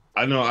 Yeah.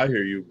 I know, I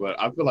hear you, but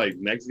I feel like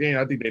next game,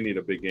 I think they need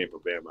a big game for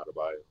Bam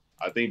Adebayo.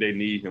 I think they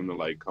need him to,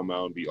 like, come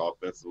out and be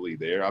offensively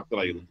there. I feel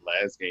like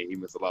last game he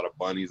missed a lot of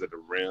bunnies at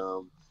the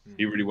rim.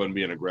 He really wasn't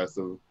being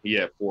aggressive. He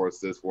had 4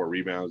 assists, 4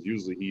 rebounds.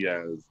 Usually he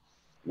has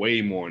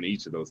way more in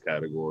each of those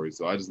categories.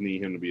 So I just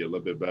need him to be a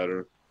little bit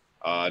better.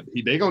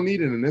 They gonna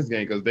need it in this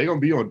game because they're gonna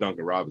be on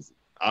Duncan Robinson.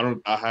 I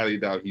highly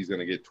doubt he's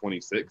gonna get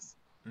 26.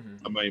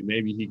 I mean,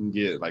 maybe he can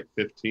get like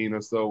 15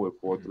 or so with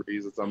 4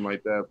 threes or something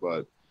like that.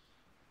 But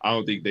I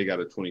don't think they got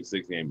a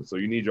 26 game. So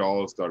you need your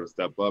all-star to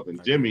step up. And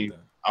I agree Jimmy, with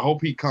that. I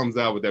hope he comes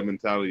out with that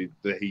mentality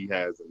that he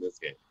has in this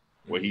game,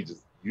 where he's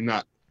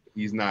not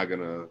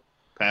gonna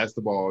pass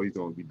the ball. He's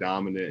gonna be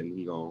dominant and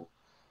he's gonna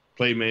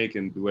play make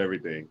and do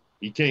everything.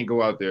 He can't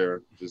go out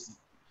there just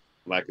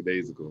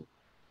lackadaisical.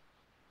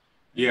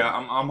 Yeah,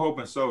 I'm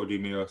hoping so, D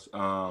Mills.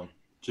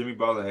 Jimmy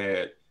Butler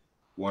had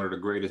one of the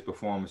greatest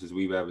performances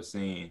we've ever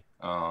seen,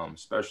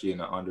 especially in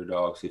an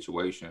underdog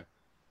situation.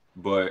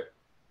 But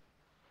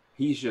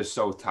he's just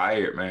so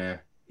tired, man.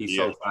 He's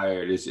so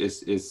tired.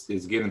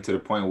 It's getting to the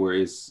point where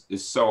it's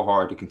so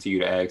hard to continue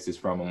to ask this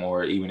from him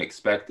or even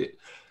expect it,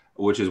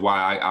 which is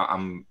why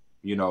I'm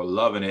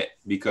loving it,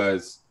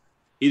 because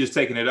he's just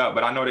taking it up.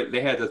 But I know that they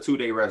had the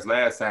 2-day rest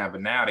last time,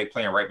 but now they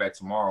playing right back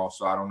tomorrow.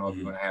 So I don't know if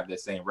he's going to have that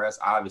same rest.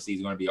 Obviously,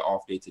 it's going to be an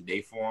off day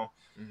today for him.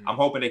 I'm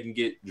hoping they can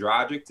get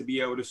Dragic to be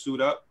able to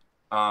suit up.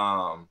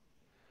 I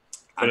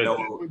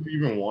know. Would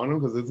you even want him?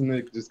 Because isn't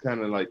it just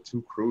kind of like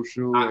too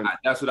crucial?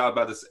 That's what I was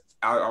about to say.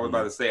 I was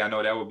about to say. I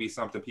know that would be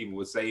something people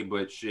would say,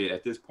 but shit,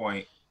 at this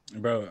point,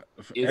 bro,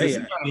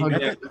 isn't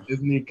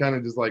he kind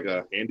of just like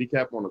a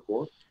handicap on the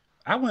court?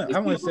 I want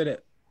to say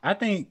that. I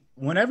think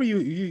whenever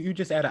you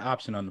just add an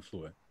option on the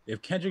floor,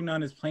 if Kendrick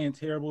Nunn is playing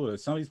terrible or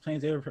somebody's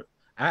playing terrible,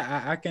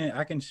 I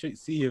can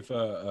see if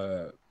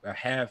a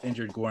half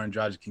injured Goran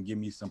Dragic can give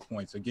me some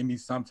points or give me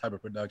some type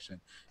of production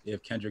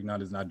if Kendrick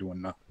Nunn is not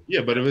doing nothing.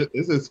 Yeah, but if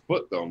it's his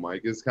foot though,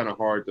 Mike, it's kind of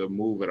hard to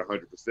move at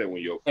 100%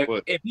 when your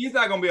foot. If he's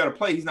not gonna be able to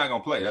play, he's not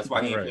gonna play. That's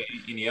why he ain't playing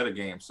any other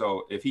game.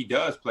 So if he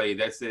does play,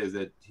 that says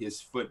that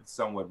his foot is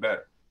somewhat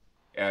better.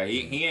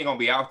 He ain't gonna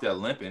be out there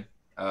limping.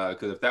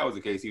 Because if that was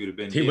the case, he would have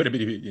been. He wouldn't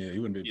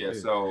be. Yeah.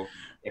 So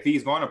if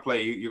he's going to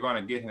play, you're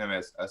going to get him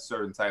as a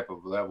certain type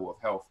of level of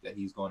health that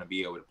he's going to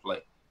be able to play.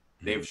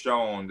 They've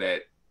shown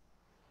that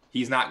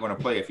he's not going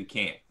to play if he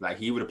can't. Like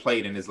he would have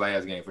played in his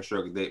last game for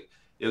sure. Because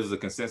it was a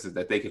consensus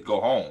that they could go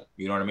home.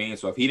 You know what I mean?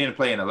 So if he didn't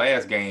play in the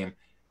last game,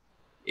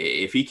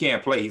 if he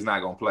can't play, he's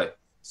not going to play.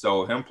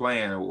 So him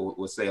playing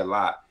will say a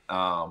lot.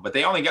 But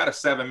they only got a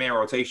 7-man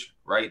rotation,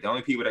 right? The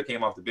only people that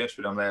came off the bench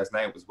for them last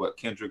night was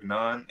Kendrick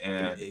Nunn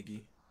and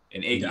Iggy.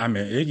 I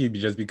mean, Iggy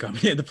just be coming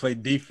here to play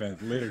defense,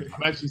 literally.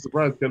 I'm actually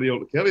surprised Kelly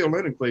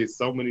Olynyk plays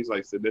so many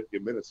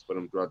significant minutes for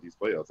them throughout these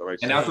playoffs.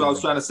 And that's what I was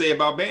trying to say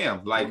about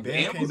Bam. Like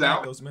Bam was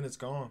out, those minutes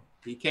gone.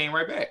 He came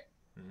right back.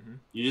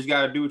 You just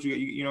got to do what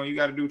you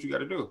got to do what you got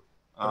to do.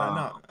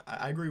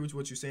 I agree with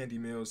what you're saying, D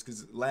Mills,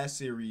 because last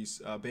series,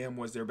 Bam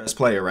was their best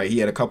player, right? He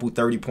had a couple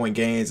 30-point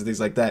games and things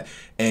like that.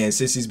 And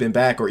since he's been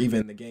back, or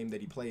even the game that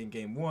he played in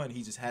game 1,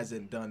 he just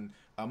hasn't done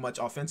much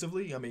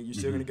offensively. I mean, you're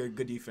still going to get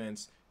good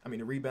defense. I mean,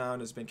 the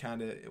rebound has been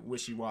kind of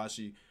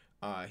wishy-washy.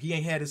 He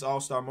ain't had his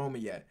all-star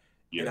moment yet.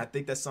 Yeah. And I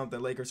think that's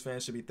something Lakers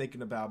fans should be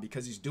thinking about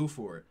because he's due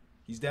for it.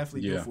 He's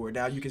definitely due for it.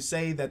 Now, you can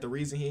say that the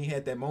reason he ain't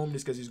had that moment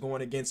is because he's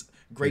going against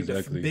great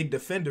big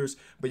defenders.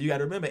 But you got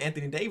to remember,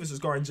 Anthony Davis is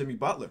guarding Jimmy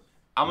Butler.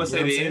 I'm going to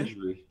say the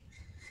injury.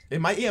 It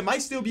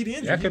might still be the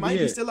injury. He might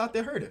be still out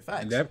there hurting.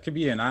 Facts. That could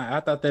be it. And I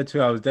thought that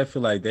too. I was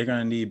definitely like, they're going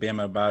to need Bam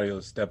Adebayo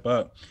to step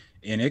up.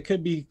 And it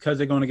could be because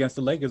they're going against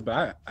the Lakers,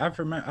 but I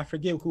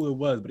forget who it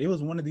was, but it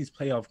was one of these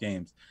playoff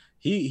games.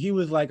 He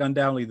was like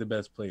undoubtedly the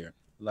best player.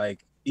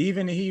 Like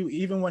even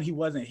when he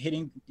wasn't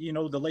hitting, the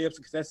layups and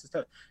success and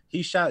stuff,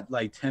 he shot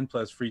like 10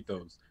 plus free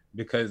throws.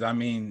 Because I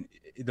mean,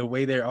 the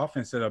way their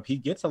offense set up, he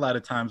gets a lot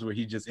of times where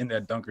he's just in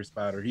that dunker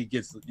spot or he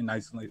gets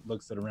nice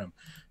looks to the rim.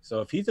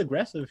 So if he's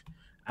aggressive,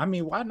 I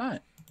mean, why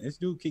not? This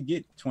dude could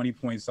get 20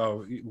 points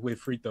off with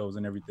free throws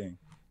and everything.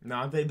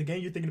 Nah, the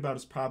game you're thinking about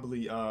is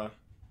probably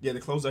the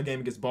closeout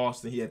game against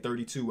Boston. He had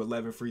 32,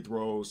 11 free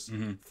throws,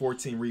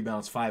 14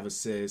 rebounds, 5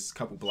 assists,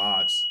 couple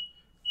blocks.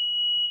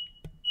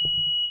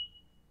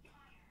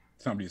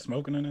 Somebody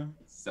smoking in there?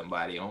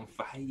 Somebody on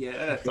fire.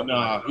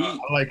 I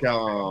like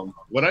how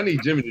what I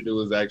need Jimmy to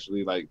do is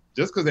actually like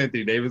just because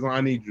Anthony Davis on,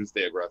 I need you to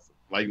stay aggressive.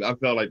 Like I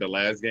felt like the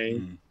last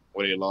game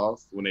where they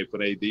lost, when they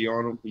put AD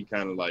on him, he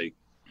kind of like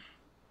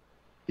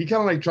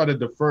tried to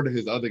defer to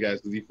his other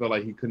guys because he felt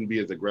like he couldn't be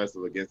as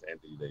aggressive against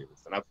Anthony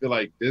Davis. And I feel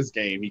like this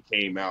game he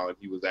came out and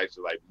he was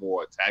actually like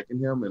more attacking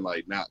him and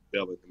like not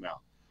bailing him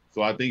out.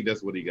 So I think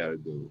that's what he got to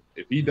do.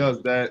 If he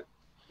does that,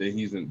 then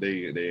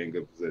they in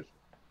good position.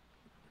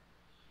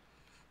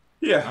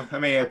 Yeah, I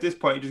mean, at this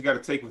point, you just got to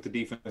take what the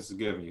defense is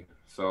giving you.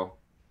 So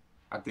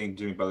I think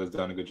Jimmy Butler's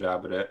done a good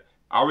job of that.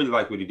 I really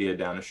like what he did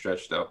down the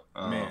stretch, though.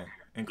 Man,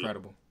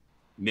 incredible.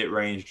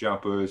 Mid-range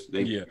jumpers.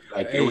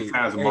 It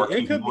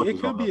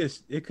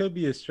could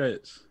be a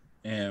stretch.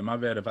 And my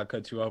bad if I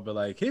cut you off, but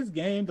like his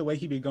game, the way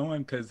he be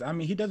going, because I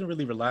mean he doesn't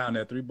really rely on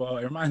that 3-ball.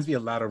 It reminds me a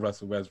lot of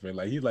Russell Westbrook.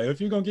 Like he's like, if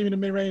you're gonna give me the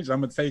mid range,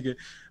 I'm gonna take it.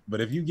 But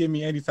if you give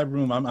me any type of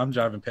room, I'm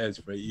driving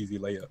past for an easy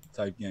layup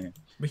type game.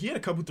 But he had a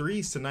couple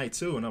threes tonight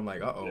too, and I'm like,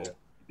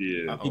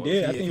 Yeah, he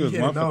did. I think he was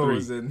 1 for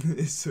 3. And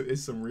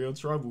it's some real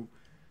trouble.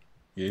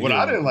 Yeah, what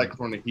I didn't like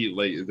from the Heat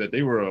late is that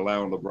they were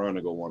allowing LeBron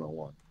to go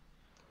 1-on-1.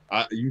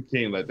 You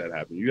can't let that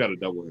happen. You got to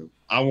double him.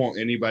 I want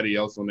anybody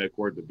else on that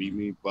court to beat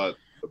me, but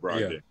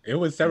LeBron did. It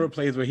was several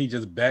plays where he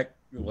just backed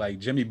like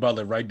Jimmy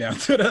Butler right down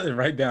to the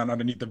right down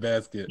underneath the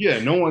basket. Yeah,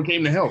 no one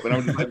came to help, and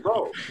I'm just like,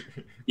 bro.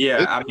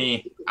 Yeah, I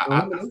mean,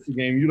 The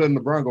game you letting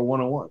LeBron go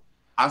 1-on-1.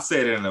 I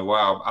said it a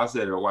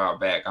while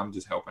back. I'm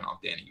just helping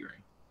off Danny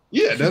Green.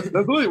 Yeah, that's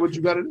really what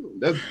you got to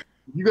do.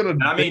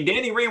 I mean,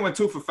 Danny Green went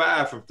 2 for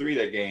 5 from 3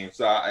 that game,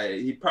 so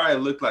he probably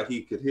looked like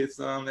he could hit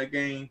some that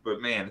game.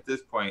 But man, at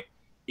this point,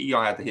 he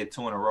gonna have to hit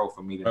 2 in a row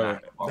for me to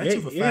knock him off. That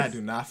 2 for 5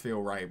 do not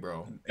feel right,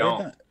 bro.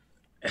 Don't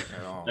At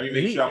all. let me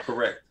make sure I'm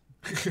correct.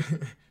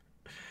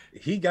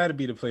 He got to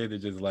be the player that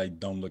just like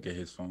don't look at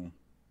his phone,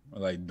 or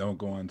like don't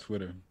go on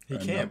Twitter. He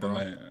can't,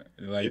 bro.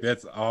 Like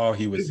that's all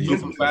he would see. 2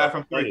 for 5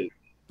 from 3.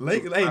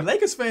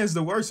 Lakers fans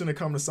the worst when it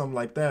comes to something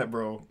like that,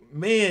 bro.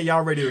 Man,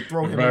 y'all ready to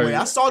throw him Right. away.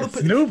 I saw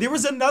there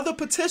was another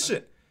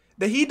petition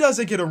that he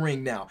doesn't get a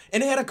ring now,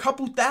 and it had a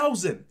couple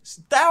thousand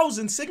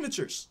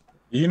signatures.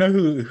 You know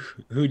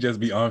who just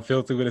be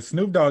unfiltered with it?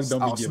 Snoop Dogg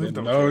don't be giving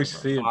no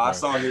shit. I Bro.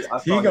 saw his.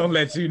 He gonna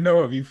let you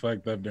know if you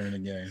fucked up during the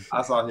game.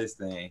 I saw his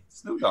thing.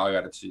 Snoop Dogg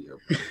got to chill.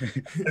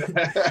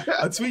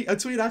 A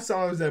tweet I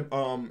saw was that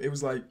it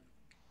was like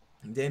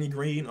Danny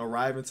Green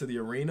arriving to the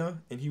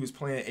arena and he was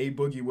playing A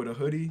Boogie with a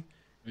hoodie.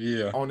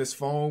 Yeah. On his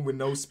phone with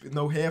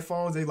no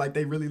headphones.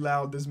 They really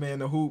allowed this man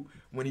to hoop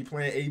when he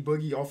playing A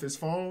Boogie off his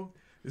phone.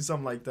 It's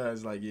something like that.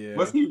 It's like, yeah.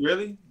 Was he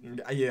really?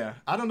 Yeah.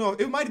 I don't know.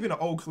 It might have been an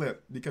old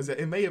clip because it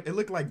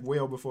looked like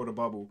well before the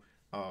bubble.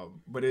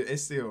 But it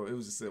was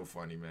still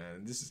funny,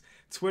 man. This is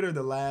Twitter.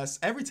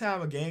 Every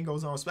time a game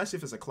goes on, especially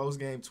if it's a close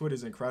game,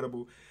 Twitter's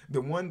incredible.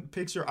 The one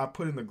picture I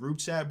put in the group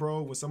chat,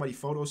 bro, when somebody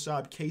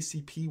photoshopped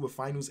KCP with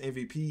Finals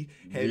MVP,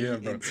 had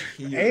me in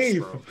tears,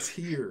 bro.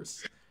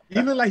 Tears.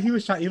 He looked like he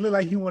was trying. He looked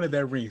like he wanted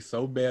that ring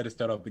so bad to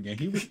start off the game.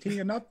 He was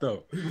teeing up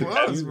though.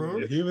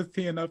 He was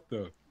teeing up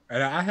though.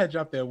 And I had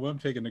dropped that one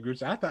pic in the group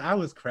chat. I thought I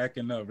was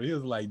cracking up. It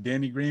was like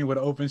Danny Green with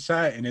an open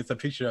shot, and it's a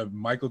picture of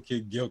Michael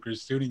Kidd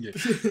Gilchrist shooting it,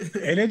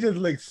 and it just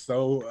looks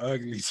so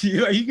ugly.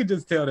 You could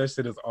just tell that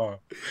shit is off.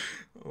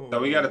 So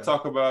we got to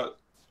talk about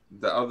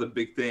the other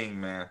big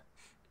thing, man.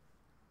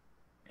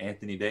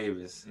 Anthony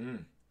Davis.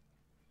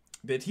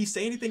 Did he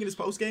say anything in his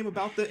post game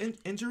about the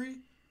injury?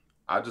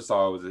 I just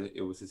saw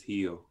it was his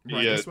heel.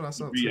 Right, that's what I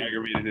saw. He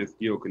aggravated his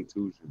heel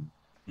contusion.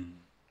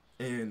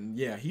 And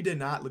yeah, he did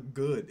not look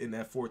good in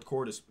that fourth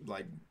quarter.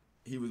 Like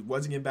he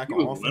wasn't getting back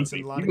on offense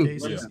in a lot of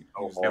cases.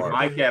 And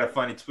Mike had a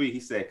funny tweet. He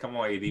said, "Come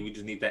on, AD, we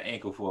just need that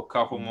ankle for a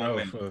couple more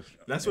minutes."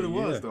 That's what it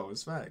was, though.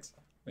 It's facts.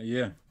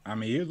 Yeah, I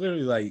mean, he was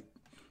literally like,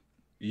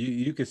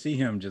 you could see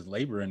him just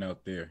laboring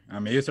out there. I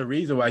mean, it's a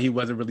reason why he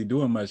wasn't really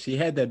doing much. He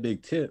had that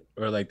big tip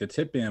or like the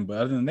tip in, but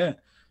other than that,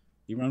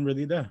 he wasn't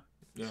really there.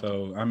 Yeah.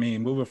 So I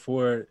mean, moving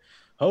forward,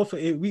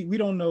 hopefully we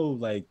don't know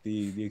like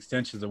the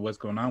extensions of what's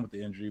going on with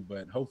the injury,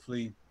 but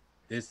hopefully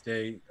this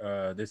day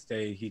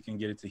he can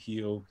get it to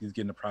heal. He's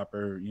getting the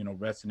proper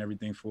rest and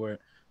everything for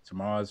it.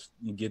 Tomorrow's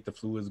you get the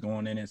fluids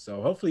going in it,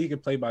 so hopefully he can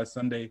play by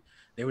Sunday.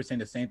 They were saying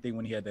the same thing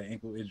when he had the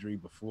ankle injury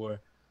before,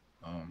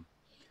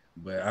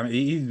 but I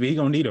mean we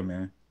gonna need him,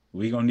 man.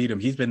 We gonna need him.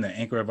 He's been the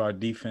anchor of our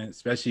defense,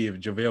 especially if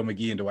JaVale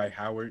McGee and Dwight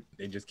Howard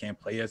they just can't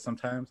play us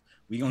sometimes.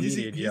 We gonna need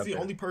it. He's the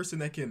only person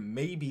that can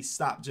maybe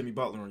stop Jimmy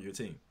Butler on your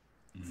team,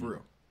 for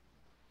real.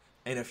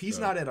 And if he's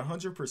not at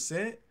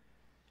 100%,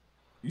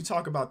 you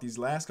talk about these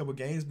last couple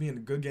games being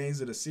the good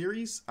games of the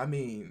series. I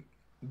mean,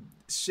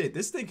 shit,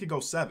 this thing could go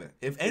 7.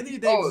 If Anthony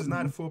Davis is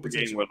not at full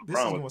potential, this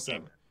is going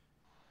 7.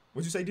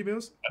 What'd you say, D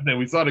Mills? I think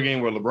we saw the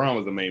game where LeBron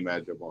was the main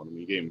matchup on him.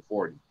 He gave him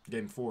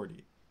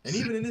 40. And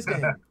even in this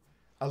game,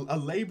 a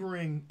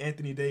laboring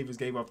Anthony Davis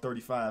gave up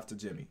 35 to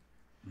Jimmy.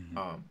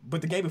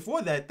 But the game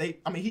before that,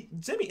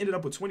 Jimmy ended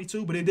up with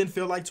 22, but it didn't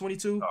feel like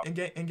 22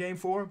 in game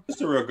 4.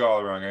 It's a real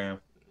all-around game.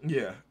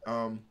 Yeah.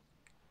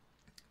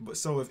 But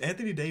so if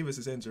Anthony Davis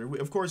is injured,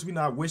 of course we're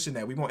not wishing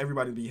that. We want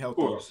everybody to be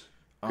healthy. Of course.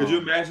 Could you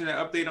imagine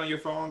that update on your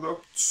phone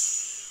though?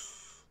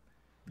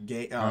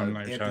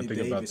 Anthony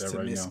Davis to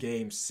miss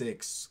game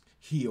 6,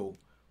 heel.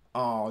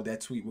 Oh,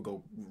 that tweet would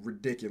go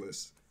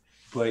ridiculous.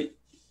 But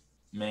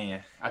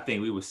man, I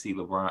think we would see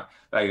LeBron.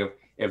 Like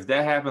if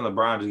that happened,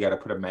 LeBron just got to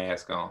put a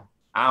mask on.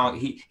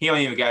 He ain't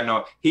even got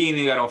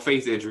no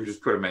face injury.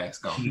 Just put a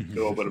mask on.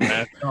 Put a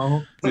mask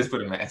on. Just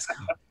put a mask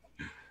on.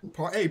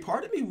 Part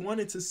of me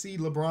wanted to see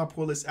LeBron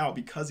pull this out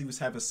because he was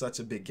having such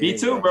a big game. Me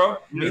too, bro.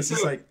 It's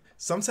just like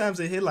sometimes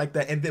they hit like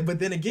that, but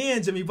then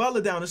again, Jimmy Butler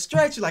down the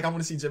stretch, you're like, I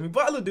want to see Jimmy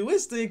Butler do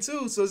his thing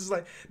too. So it's just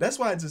like that's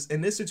why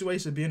in this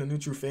situation, being a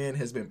neutral fan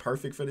has been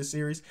perfect for this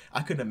series.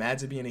 I couldn't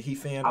imagine being a Heat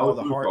fan. All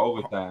the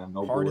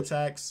heart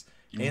attacks.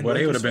 Well,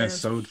 they would have been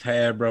so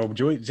tired, bro.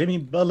 Jimmy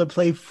Butler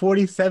played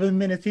 47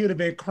 minutes. He would have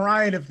been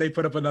crying if they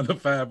put up another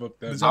 5 up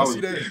there. Did y'all see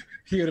that?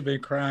 He would have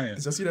been crying.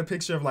 Did y'all see that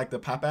picture of like the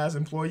Popeyes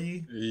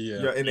employee?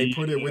 Yeah. And they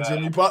put it with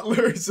Jimmy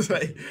Butler. It's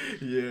like,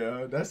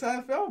 yeah, that's how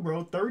it felt,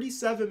 bro.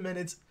 37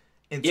 minutes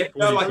and it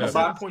felt like a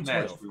boxing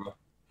match, bro.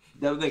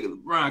 That nigga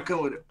LeBron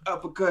come with an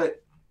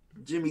uppercut,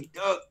 Jimmy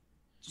duck,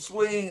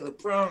 swing,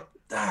 LeBron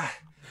die.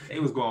 They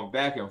was going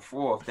back and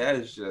forth. That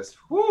is just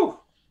whoo.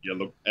 Yeah,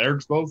 look,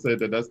 Eric Spoelstra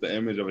said that's the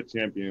image of a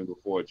champion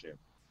before a champion.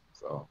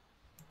 So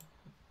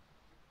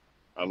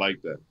I like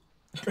that.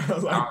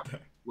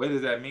 What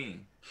does that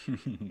mean?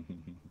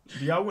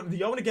 Do y'all want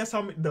to guess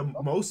how the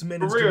most For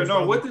minutes? real, Jimmy no.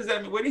 Butler- What does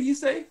that mean? What did he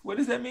say? What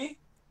does that mean?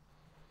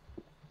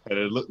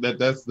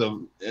 That's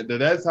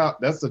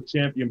a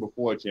champion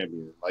before a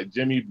champion. Like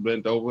Jimmy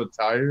bent over,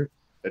 tired.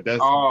 That's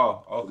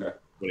Oh, okay.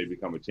 when they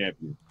become a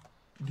champion.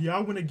 Do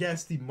y'all want to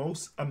guess the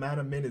most amount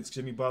of minutes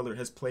Jimmy Butler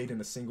has played in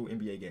a single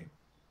NBA game?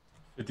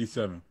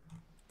 57.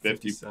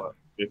 50 57. plus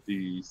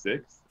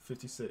 56.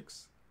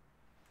 56.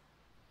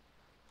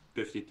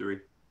 53.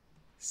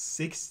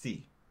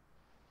 60.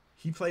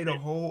 He played a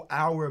whole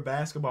hour of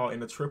basketball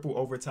in a triple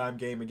overtime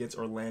game against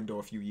Orlando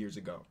a few years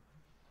ago.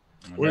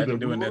 Where's Imagine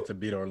the doing Bulls? that to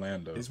beat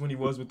Orlando. Is when he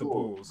was with the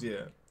Bulls.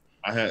 Yeah.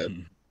 I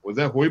had was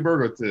that Hoiberg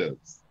or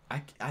Tibbs?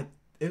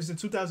 It was in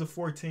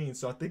 2014,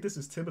 so I think this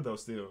is Thibodeau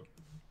still.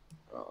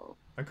 Oh,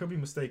 I could be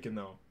mistaken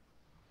though.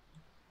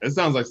 it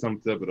sounds like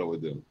something Thibodeau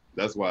would do.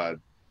 That's why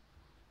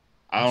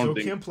I Joe don't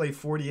Kim think. played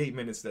 48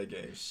 minutes that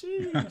game.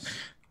 Sheesh.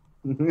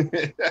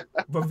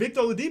 But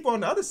Victor Oladipo on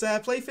the other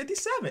side played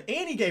 57,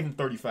 and he gave him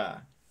 35.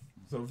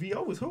 So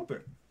VO was hooping.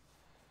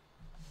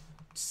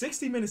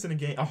 60 minutes in a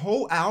game, a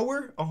whole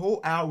hour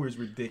is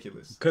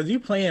ridiculous. Cause you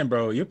playing,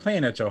 bro. You're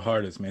playing at your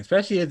hardest, man.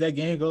 Especially as that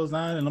game goes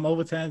on and them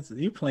overtimes,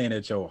 you playing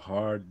at your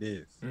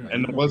hardest. Mm. Like,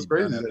 And you what's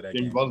gonna be crazy done is after that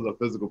Jimmy game. Butler's a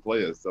physical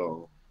player,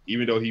 so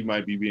even though he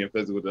might be being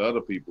physical to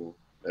other people,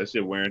 that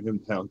shit wearing him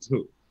down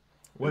too.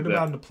 What Is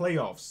about that- in the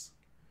playoffs?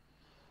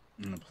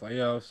 In the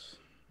playoffs.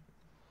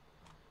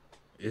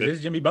 Is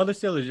this Jimmy Butler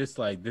still, or just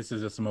like this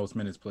is just the most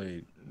minutes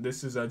played?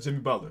 This is Jimmy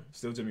Butler,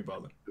 still Jimmy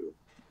Butler.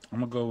 I'm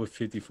gonna go with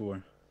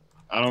 54.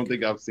 I don't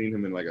think I've seen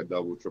him in like a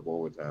double, triple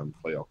overtime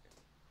playoff.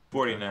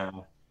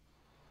 49.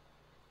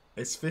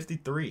 It's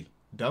 53,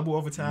 double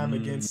overtime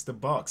against the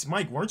Bucks.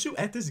 Mike, weren't you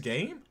at this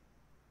game?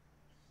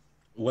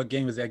 What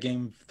game was that?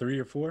 Game 3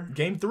 or 4?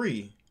 Game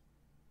 3.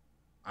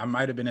 I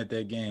might have been at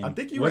that game. I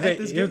think you were at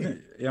this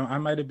game. Yeah, I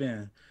might have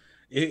been.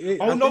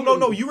 Oh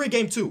no! You were at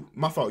game 2.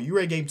 My fault. You were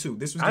at game 2.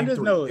 This was I game just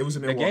 3. know It was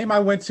in the Milwaukee. game I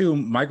went to.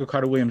 Michael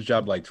Carter Williams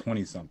dropped like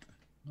 20 something.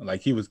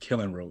 Like he was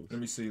killing Rose. Let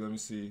me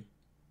see.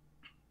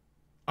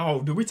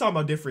 Oh, dude, we talking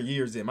about different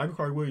years then. Michael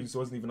Carter Williams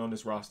wasn't even on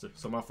this roster,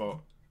 so my fault.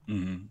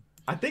 Mm-hmm.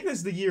 I think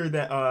that's the year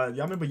that y'all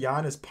remember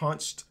Giannis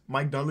punched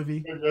Mike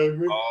Dunleavy.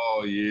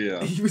 Oh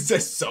yeah. He was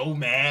just so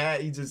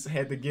mad. He just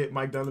had to get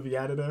Mike Dunleavy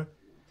out of there.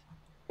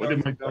 What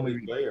did Mike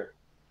Dunleavy do?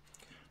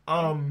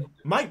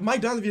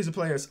 Mike Dunleavy is a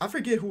player. I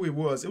forget who it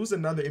was. It was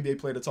another NBA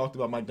player that talked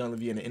about Mike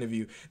Dunleavy in an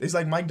interview. It's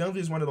like Mike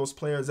Dunleavy is one of those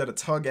players that'll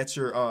tug at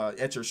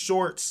your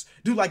shorts,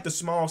 do like the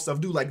small stuff,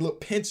 do like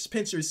look pinch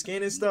your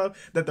skin and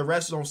stuff that the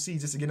rest don't see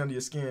just to get under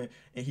your skin.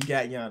 And he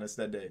got Giannis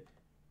that day.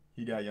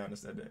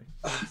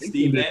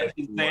 Steve Nash,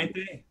 the same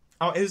thing.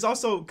 Oh, it was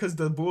also because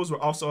the Bulls were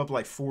also up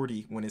like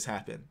 40 when this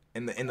happened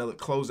in the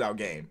closeout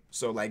game.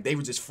 So like they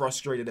were just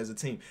frustrated as a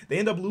team. They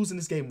end up losing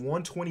this game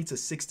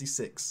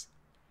 120-66.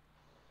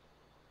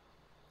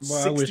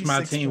 Well, I wish my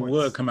 66 team points.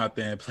 would come out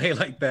there and play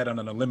like that on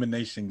an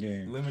elimination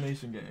game.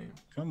 Elimination game.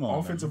 Come on,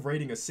 Offensive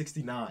rating of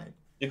 69.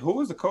 And who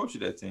was the coach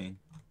of that team?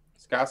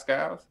 Scott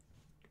Skiles?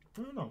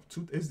 I don't know.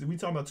 We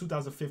talking about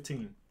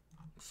 2015.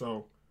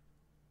 So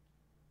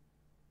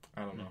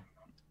I don't know.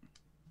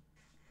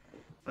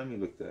 Let me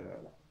look that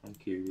up. I'm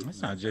curious.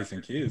 That's not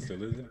Jason Kidd,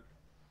 still is it?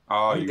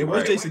 Oh, It you're was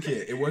right. Jason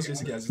Kidd. I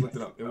just looked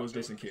it up. It was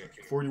Jason Kidd.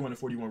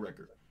 41-41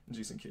 record.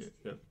 Jason Kidd.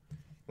 Yep.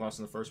 Lost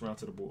in the first round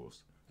to the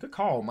Bulls. Good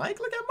call, Mike.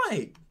 Look at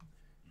Mike.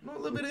 Know a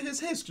little bit of his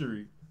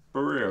history.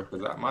 For real,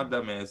 because my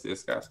dumb ass is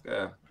Scott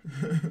Skiles.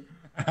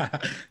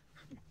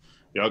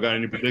 Y'all got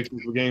any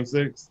predictions for Game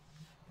 6?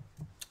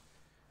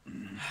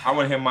 I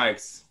want to hear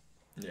Mike's.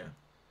 Yeah.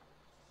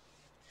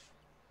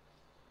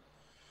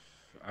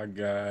 I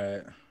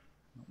got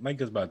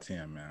Lakers by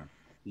 10, man.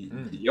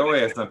 Your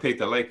ass done picked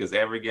the Lakers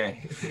every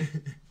game.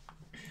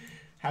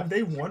 Have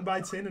they won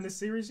by 10 in this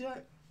series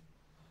yet?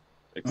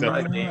 Except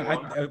Right. Game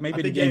Maybe I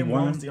the think game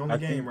one one was the only I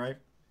game, think. right?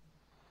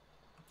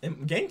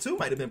 And game 2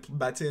 might have been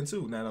by 10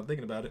 too. Now that I'm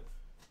thinking about it.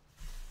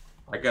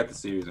 I got the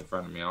series in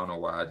front of me. I don't know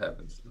why I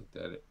haven't looked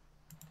at it.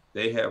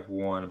 They have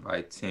won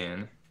by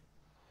 10.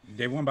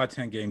 They won by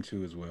 10 game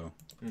 2 as well.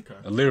 Okay.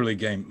 Literally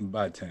game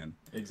by 10.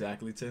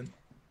 Exactly 10.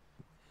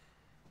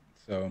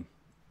 So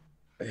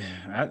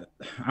I'm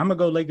gonna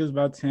go Lakers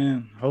by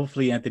 10.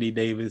 Hopefully Anthony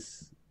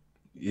Davis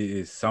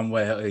is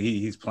somewhere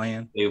he's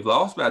playing. They've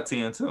lost by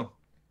 10 too.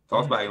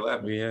 Lost by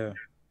 11. Yeah.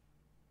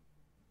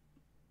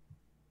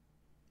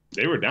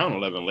 they were down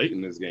 11 late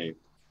in this game.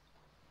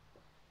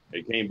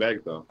 They came back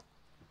though.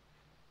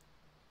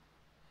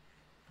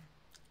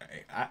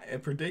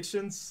 And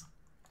predictions,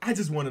 I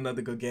just want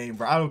another good game,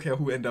 bro. I don't care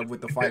who end up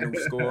with the final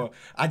score.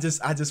 I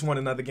just want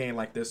another game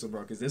like this one,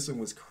 bro, because this one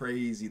was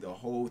crazy. The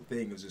whole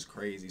thing was just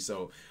crazy.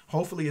 So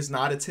hopefully it's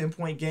not a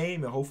 10-point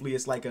game, and hopefully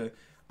it's like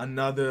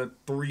another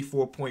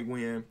 3-4 point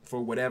win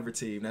for whatever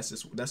team.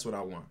 That's what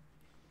I want.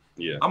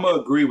 Yeah. I'm going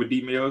to agree with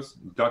D Mills.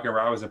 Duncan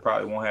Robinson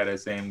probably won't have that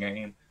same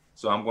game.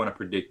 So I'm going to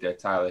predict that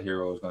Tyler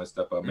Hero is going to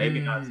step up. Maybe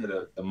not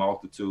to the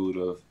multitude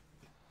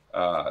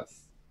of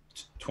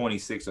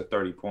 26 or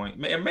 30 points.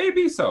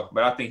 Maybe so,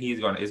 but I think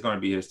it's going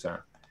to be his turn.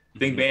 I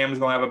think Bam is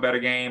going to have a better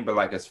game, but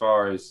like as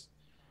far as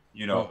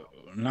You know,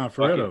 No,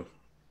 for real though.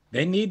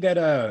 They need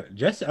that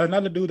just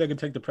another dude that can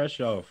take the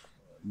pressure off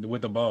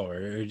with the ball,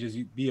 or just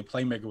be a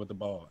playmaker with the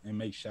ball and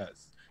make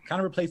shots. Kind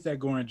of replace that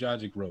Goran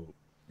Dragic role.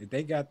 If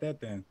they got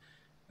that, then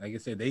like I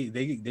said,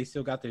 they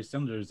still got their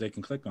cylinders they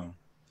can click on.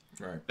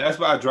 Right. That's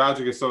why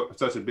Dragic is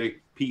such a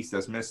big piece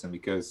that's missing,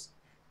 because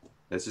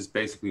that's just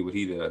basically what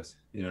he does.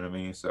 You know what I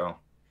mean? So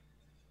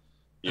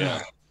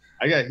Yeah.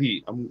 I got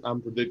heat.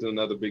 I'm predicting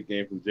another big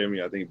game from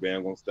Jimmy. I think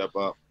Bam gonna step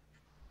up.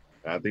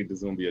 I think this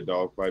is gonna be a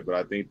dogfight, but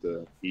I think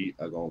the Heat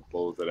are gonna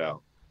close it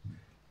out.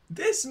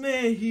 This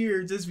man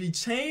here just be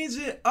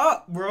changing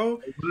up, bro.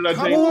 What did I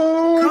think?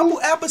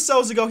 Couple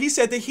episodes ago, he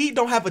said the Heat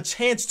don't have a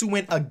chance to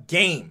win a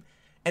game,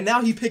 and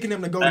now he picking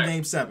them to go to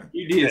Game 7.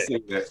 he did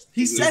say that.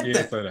 He said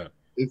that.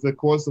 It's a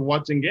course of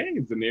watching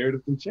games. The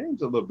narrative can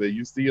change a little bit.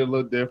 You see a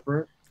little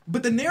different.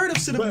 But the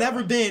narrative should have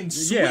never been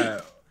sweet.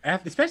 Yeah,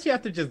 especially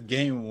after just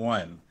game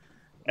 1.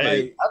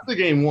 Hey, after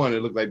game 1,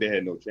 it looked like they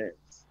had no chance.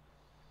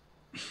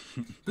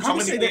 But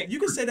you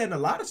can say that in a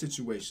lot of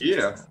situations.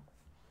 Yeah.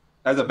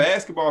 As a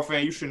basketball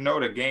fan, you should know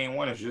that game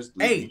 1 is just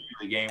game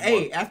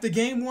 1. After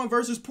game 1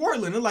 versus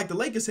Portland, it like the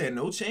Lakers had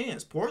no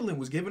chance. Portland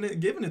was giving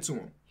it to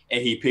him.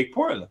 And he picked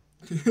Portland.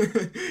 He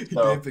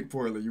did pick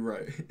Portland, you're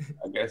right.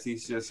 I guess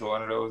he's just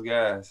one of those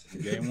guys.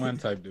 Game 1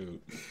 type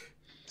dude.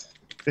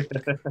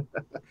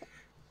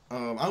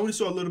 I only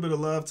saw a little bit of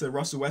love to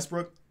Russell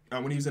Westbrook.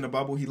 When he was in the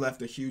bubble, he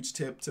left a huge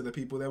tip to the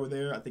people that were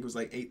there. I think it was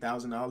like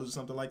 $8,000 or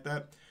something like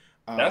that.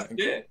 That's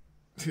good.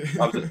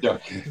 I'm just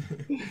joking.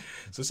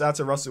 So shout out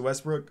to Russell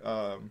Westbrook.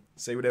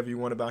 Say whatever you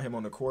want about him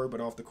on the court,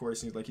 but off the court, it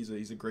seems like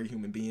he's a great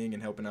human being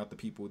and helping out the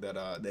people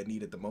that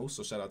need it the most.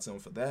 So shout out to him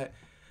for that.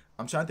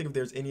 I'm trying to think if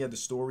there's any other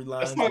storylines.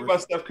 Let's talk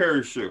about Steph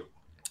Curry's shoe.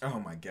 Oh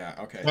my God.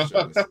 Okay,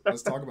 sure.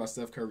 Let's talk about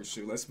Steph Curry's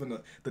shoe. Let's spend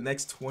the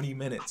next 20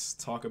 minutes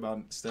talk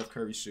about Steph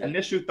Curry's shoe.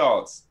 Initial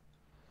thoughts.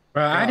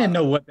 Bro, I didn't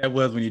know what that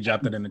was when you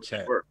dropped it in the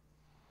chat.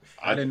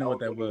 I didn't know what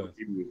that was.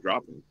 He was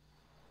dropping.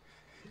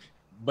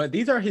 But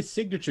these are his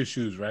signature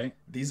shoes, right?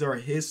 These are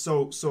his.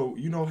 So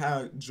you know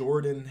how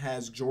Jordan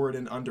has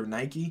Jordan under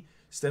Nike?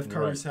 Steph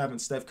Curry's having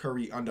Steph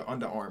Curry under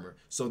Under Armour.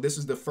 So this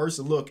is the first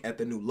look at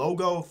the new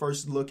logo,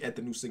 first look at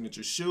the new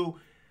signature shoe.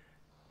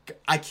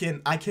 I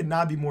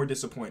cannot be more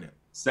disappointed.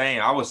 Saying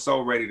I was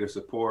so ready to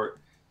support.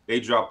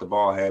 They dropped the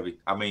ball heavy.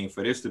 I mean,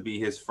 for this to be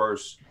his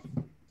first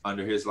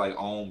under his like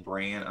own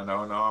brand under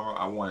Under Armour,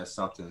 I wanted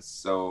something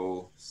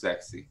so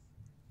sexy.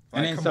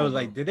 And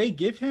then did they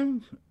give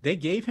him? They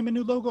gave him a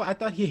new logo. I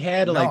thought he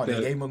had they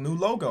gave him a new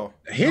logo.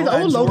 His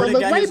old logo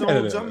looked way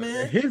better.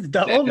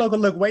 The old logo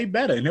looked way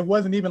better, and it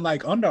wasn't even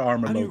like Under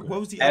Armour logo. What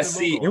was the other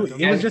SC? logo?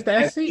 It was just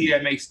the SC.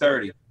 That makes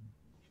 30.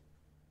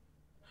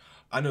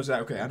 I know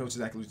exactly. Okay, I know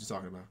exactly what you're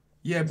talking about.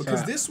 Yeah,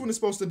 because this one is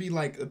supposed to be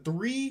like a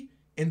 3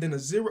 and then a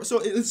 0.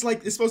 So it's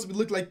like it's supposed to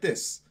look like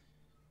this.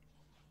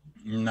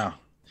 No.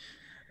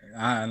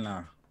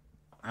 I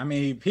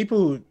mean,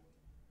 people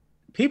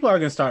are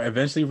gonna start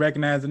eventually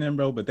recognizing him,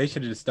 bro. But they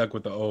should have just stuck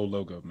with the old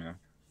logo, man.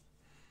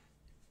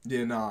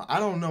 Yeah, nah.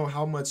 I don't know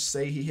how much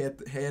say he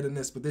had in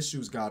this, but this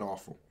shoe's god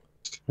awful.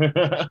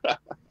 The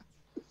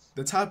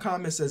top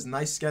comment says,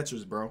 "Nice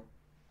Skechers, bro."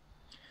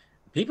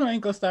 People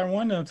ain't gonna start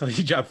wanting them until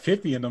he dropped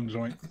 50 in them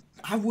joints.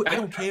 I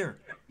don't care.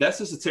 That's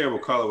just a terrible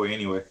colorway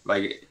anyway.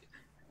 Like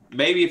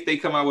maybe if they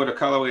come out with a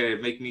colorway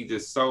that make me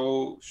just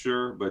so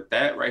sure, but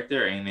that right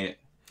there ain't it.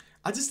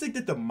 I just think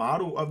that the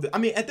model of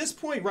at this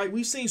point, right,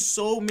 we've seen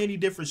so many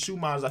different shoe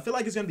models. I feel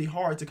like it's going to be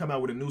hard to come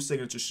out with a new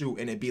signature shoe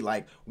and it be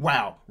like,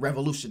 wow,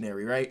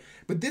 revolutionary, right?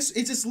 But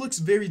it just looks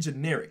very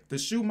generic. The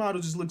shoe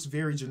model just looks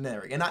very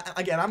generic. And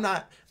I'm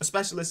not a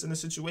specialist in the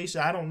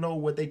situation. I don't know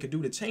what they could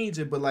do to change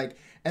it. But like,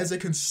 as a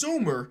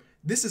consumer,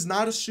 this is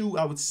not a shoe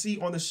I would see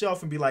on the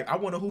shelf and be like, I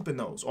want to hoop in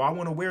those or I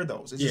want to wear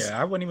those.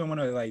 I wouldn't even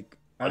want to like,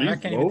 I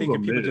can't even think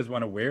of people just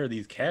want to wear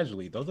these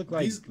casually. Those look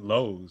like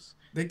lows.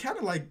 They kind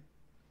of like,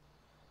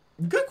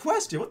 good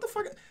question. What the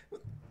fuck?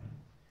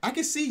 I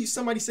can see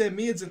somebody said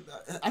mids, and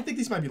I think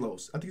these might be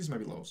lows. I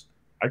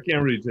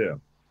can't really tell.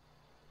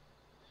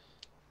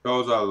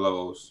 Those are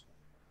lows.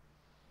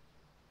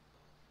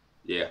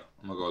 Yeah,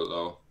 I'm gonna go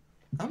low.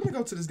 I'm gonna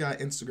go to this guy's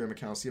Instagram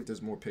account, see if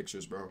there's more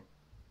pictures, bro.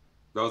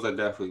 Those are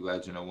definitely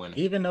Legend of Winning.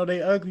 Even though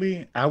they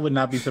ugly, I would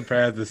not be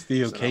surprised if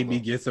still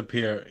KB gets up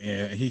here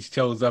and he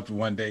shows up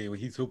one day when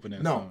he's hooping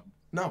in. No.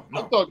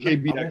 I thought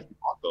KB actually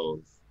bought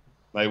those.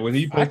 Like when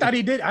he posted, I thought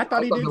he did. I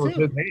thought he did too. His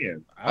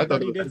hand. I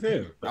thought he did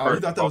too. Oh,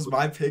 you thought that was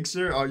my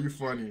picture? Oh, you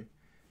funny.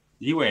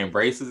 You wearing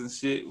braces and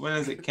shit? When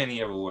is it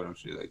Kenny ever wore them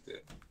shit like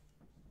that?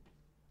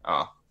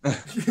 Oh.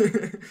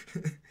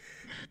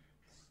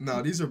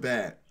 No, these are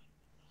bad.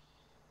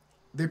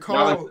 They're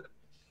called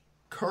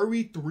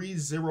Curry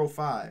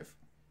 305.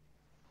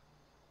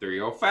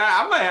 305.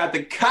 I might have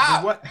to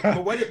cop.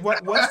 But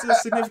what's the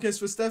significance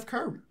for Steph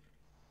Curry?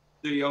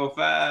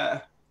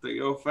 305.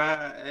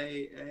 305.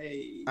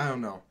 Hey. I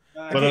don't know.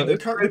 But, the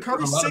Curry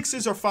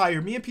 6s are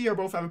fire. Me and Pierre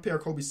both have a pair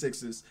of Kobe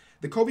 6s.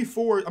 The Kobe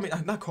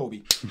 4s, not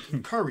Kobe,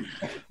 Curry.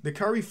 The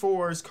Curry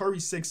 4s, Curry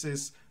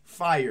 6s,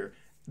 fire.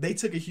 They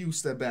took a huge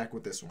step back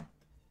with this one.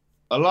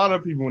 A lot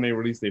of people, when they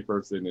released their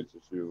first signature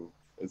shoe,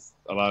 It's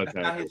a lot of That's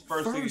not time. his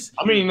first. First-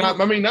 I mean, not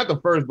the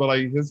first, but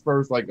like his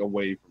first like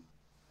away from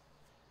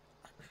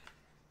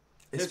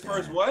It's His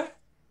first bad. what?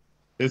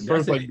 his That's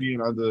first like it.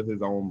 being under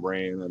his own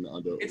brand and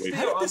under. It's away still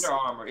How did this- Under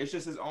Armour. It's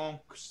just his own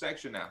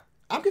section now.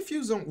 I'm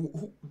confused on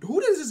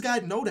who does this guy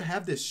know to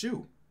have this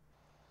shoe?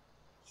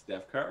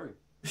 Steph Curry.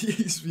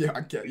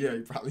 Yeah, he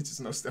probably just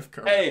knows Steph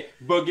Curry. Hey,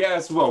 but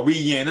guess what?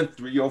 We in a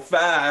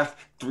 305.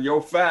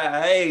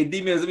 305. Hey,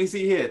 D-Mills, let me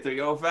see here.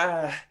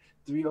 305.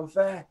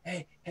 305.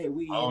 Hey,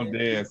 we I don't in a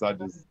dance. I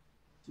just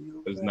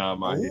 305. it's not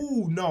my hit.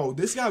 Oh no,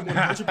 this guy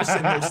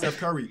 100% knows Steph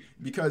Curry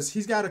because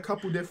he's got a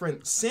couple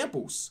different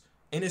samples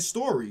in his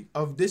story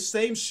of this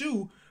same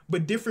shoe,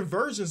 but different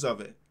versions of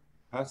it.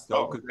 That's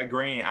dope. Because that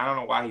green, I don't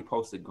know why he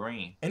posted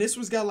green. And this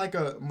one's got like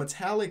a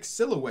metallic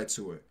silhouette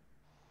to it.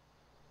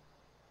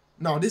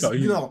 No, this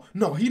No,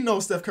 no, he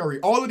knows Steph Curry.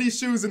 All of these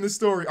shoes in this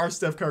story are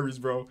Steph Curry's,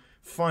 bro.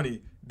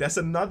 Funny. That's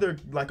another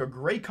like a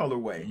gray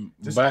colorway.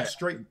 Just But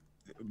straight.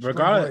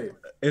 Regardless,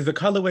 is the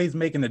colorways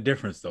making a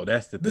difference though?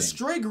 That's the The thing.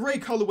 straight gray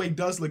colorway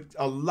does look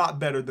a lot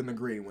better than the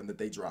green one that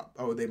they drop.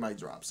 Oh, they might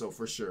drop. So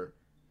for sure.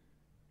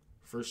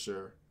 For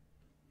sure.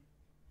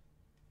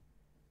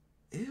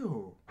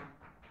 Ew.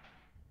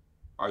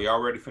 Are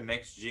y'all ready for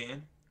next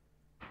gen?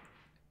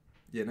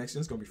 Yeah, next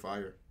gen's gonna be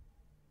fire.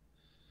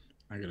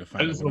 I gotta I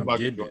find out just what want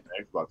I'm to getting. go to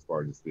the Xbox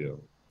party still.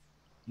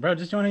 Bro,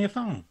 just join on your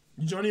phone.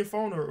 You join your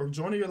phone or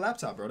join on your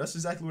laptop, bro. That's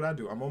exactly what I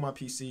do. I'm on my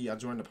PC. I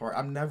join the party.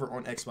 I'm never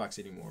on Xbox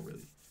anymore,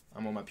 really.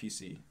 I'm on my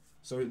PC.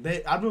 So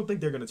I don't think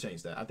they're gonna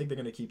change that. I think they're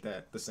gonna keep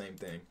that the same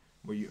thing,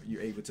 where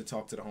you're able to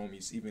talk to the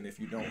homies even if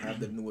you don't have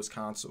the newest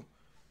console.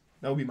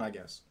 That would be my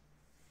guess.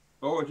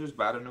 Or just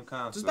buy the new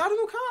console. Just buy the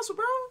new console,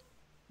 bro.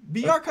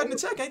 BR cutting the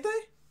check, ain't they?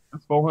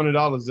 That's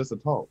 $400 just to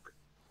talk.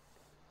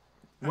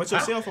 What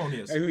your cell phone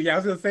is? Hey, yeah, I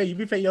was gonna say you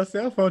be paying your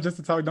cell phone just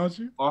to talk, don't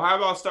you? Or how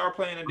about start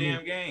playing a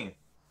damn game?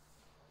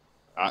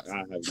 I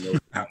have no.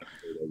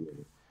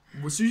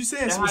 So you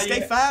saying so Now, when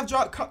Skate yeah.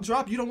 5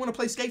 drop, you don't want to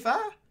play Skate 5?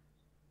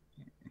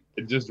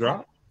 It just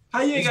dropped.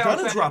 How you It's got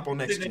gonna fans drop on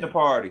next sitting in gen. the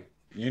party?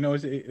 You know,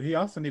 he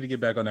also need to get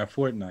back on that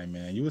Fortnite,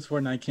 man. You was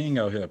Fortnite king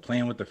out here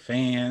playing with the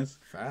fans,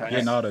 Facts.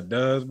 getting all the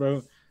dubs,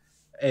 bro.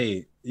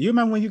 Hey, you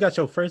remember when you got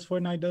your first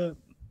Fortnite dub?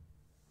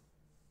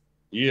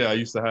 Yeah, I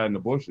used to hide in the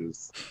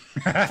bushes.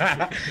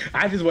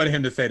 I just wanted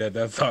him to say that.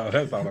 That's all.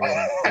 That's all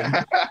I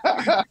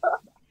wanted.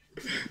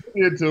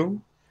 Yeah,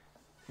 too.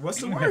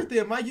 What's the word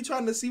there, Mike? You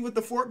trying to see what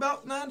the fort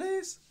about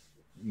nowadays?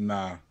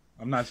 Nah,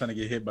 I'm not trying to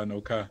get hit by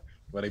no car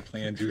while they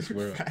playing Juice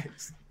WRLD.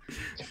 Facts.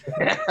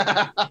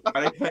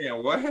 Are they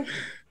playing what?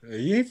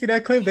 You didn't see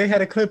that clip? They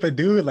had a clip of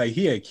dude like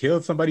he had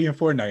killed somebody in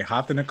Fortnite,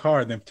 hopped in the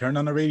car, then turned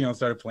on the radio and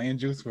started playing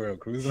Juice WRLD,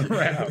 cruising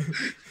around.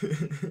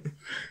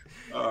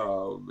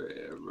 Oh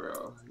man,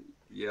 bro.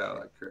 Yeah,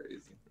 like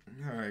crazy.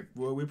 All right.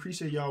 Well, we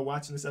appreciate y'all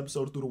watching this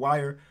episode of Through the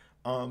Wire.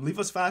 Leave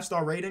us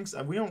 5-star ratings.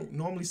 We don't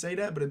normally say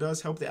that, but it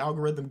does help the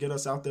algorithm get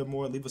us out there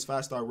more. Leave us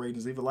 5-star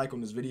ratings. Leave a like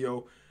on this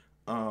video.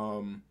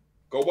 Go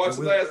watch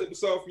the last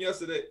episode from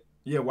yesterday.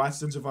 Yeah, watch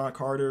the Javon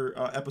Carter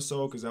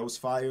episode because that was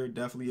fire.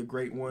 Definitely a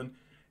great one.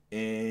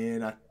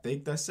 And I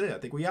think that's it. I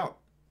think we out.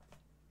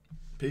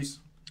 Peace.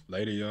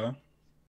 Later, y'all.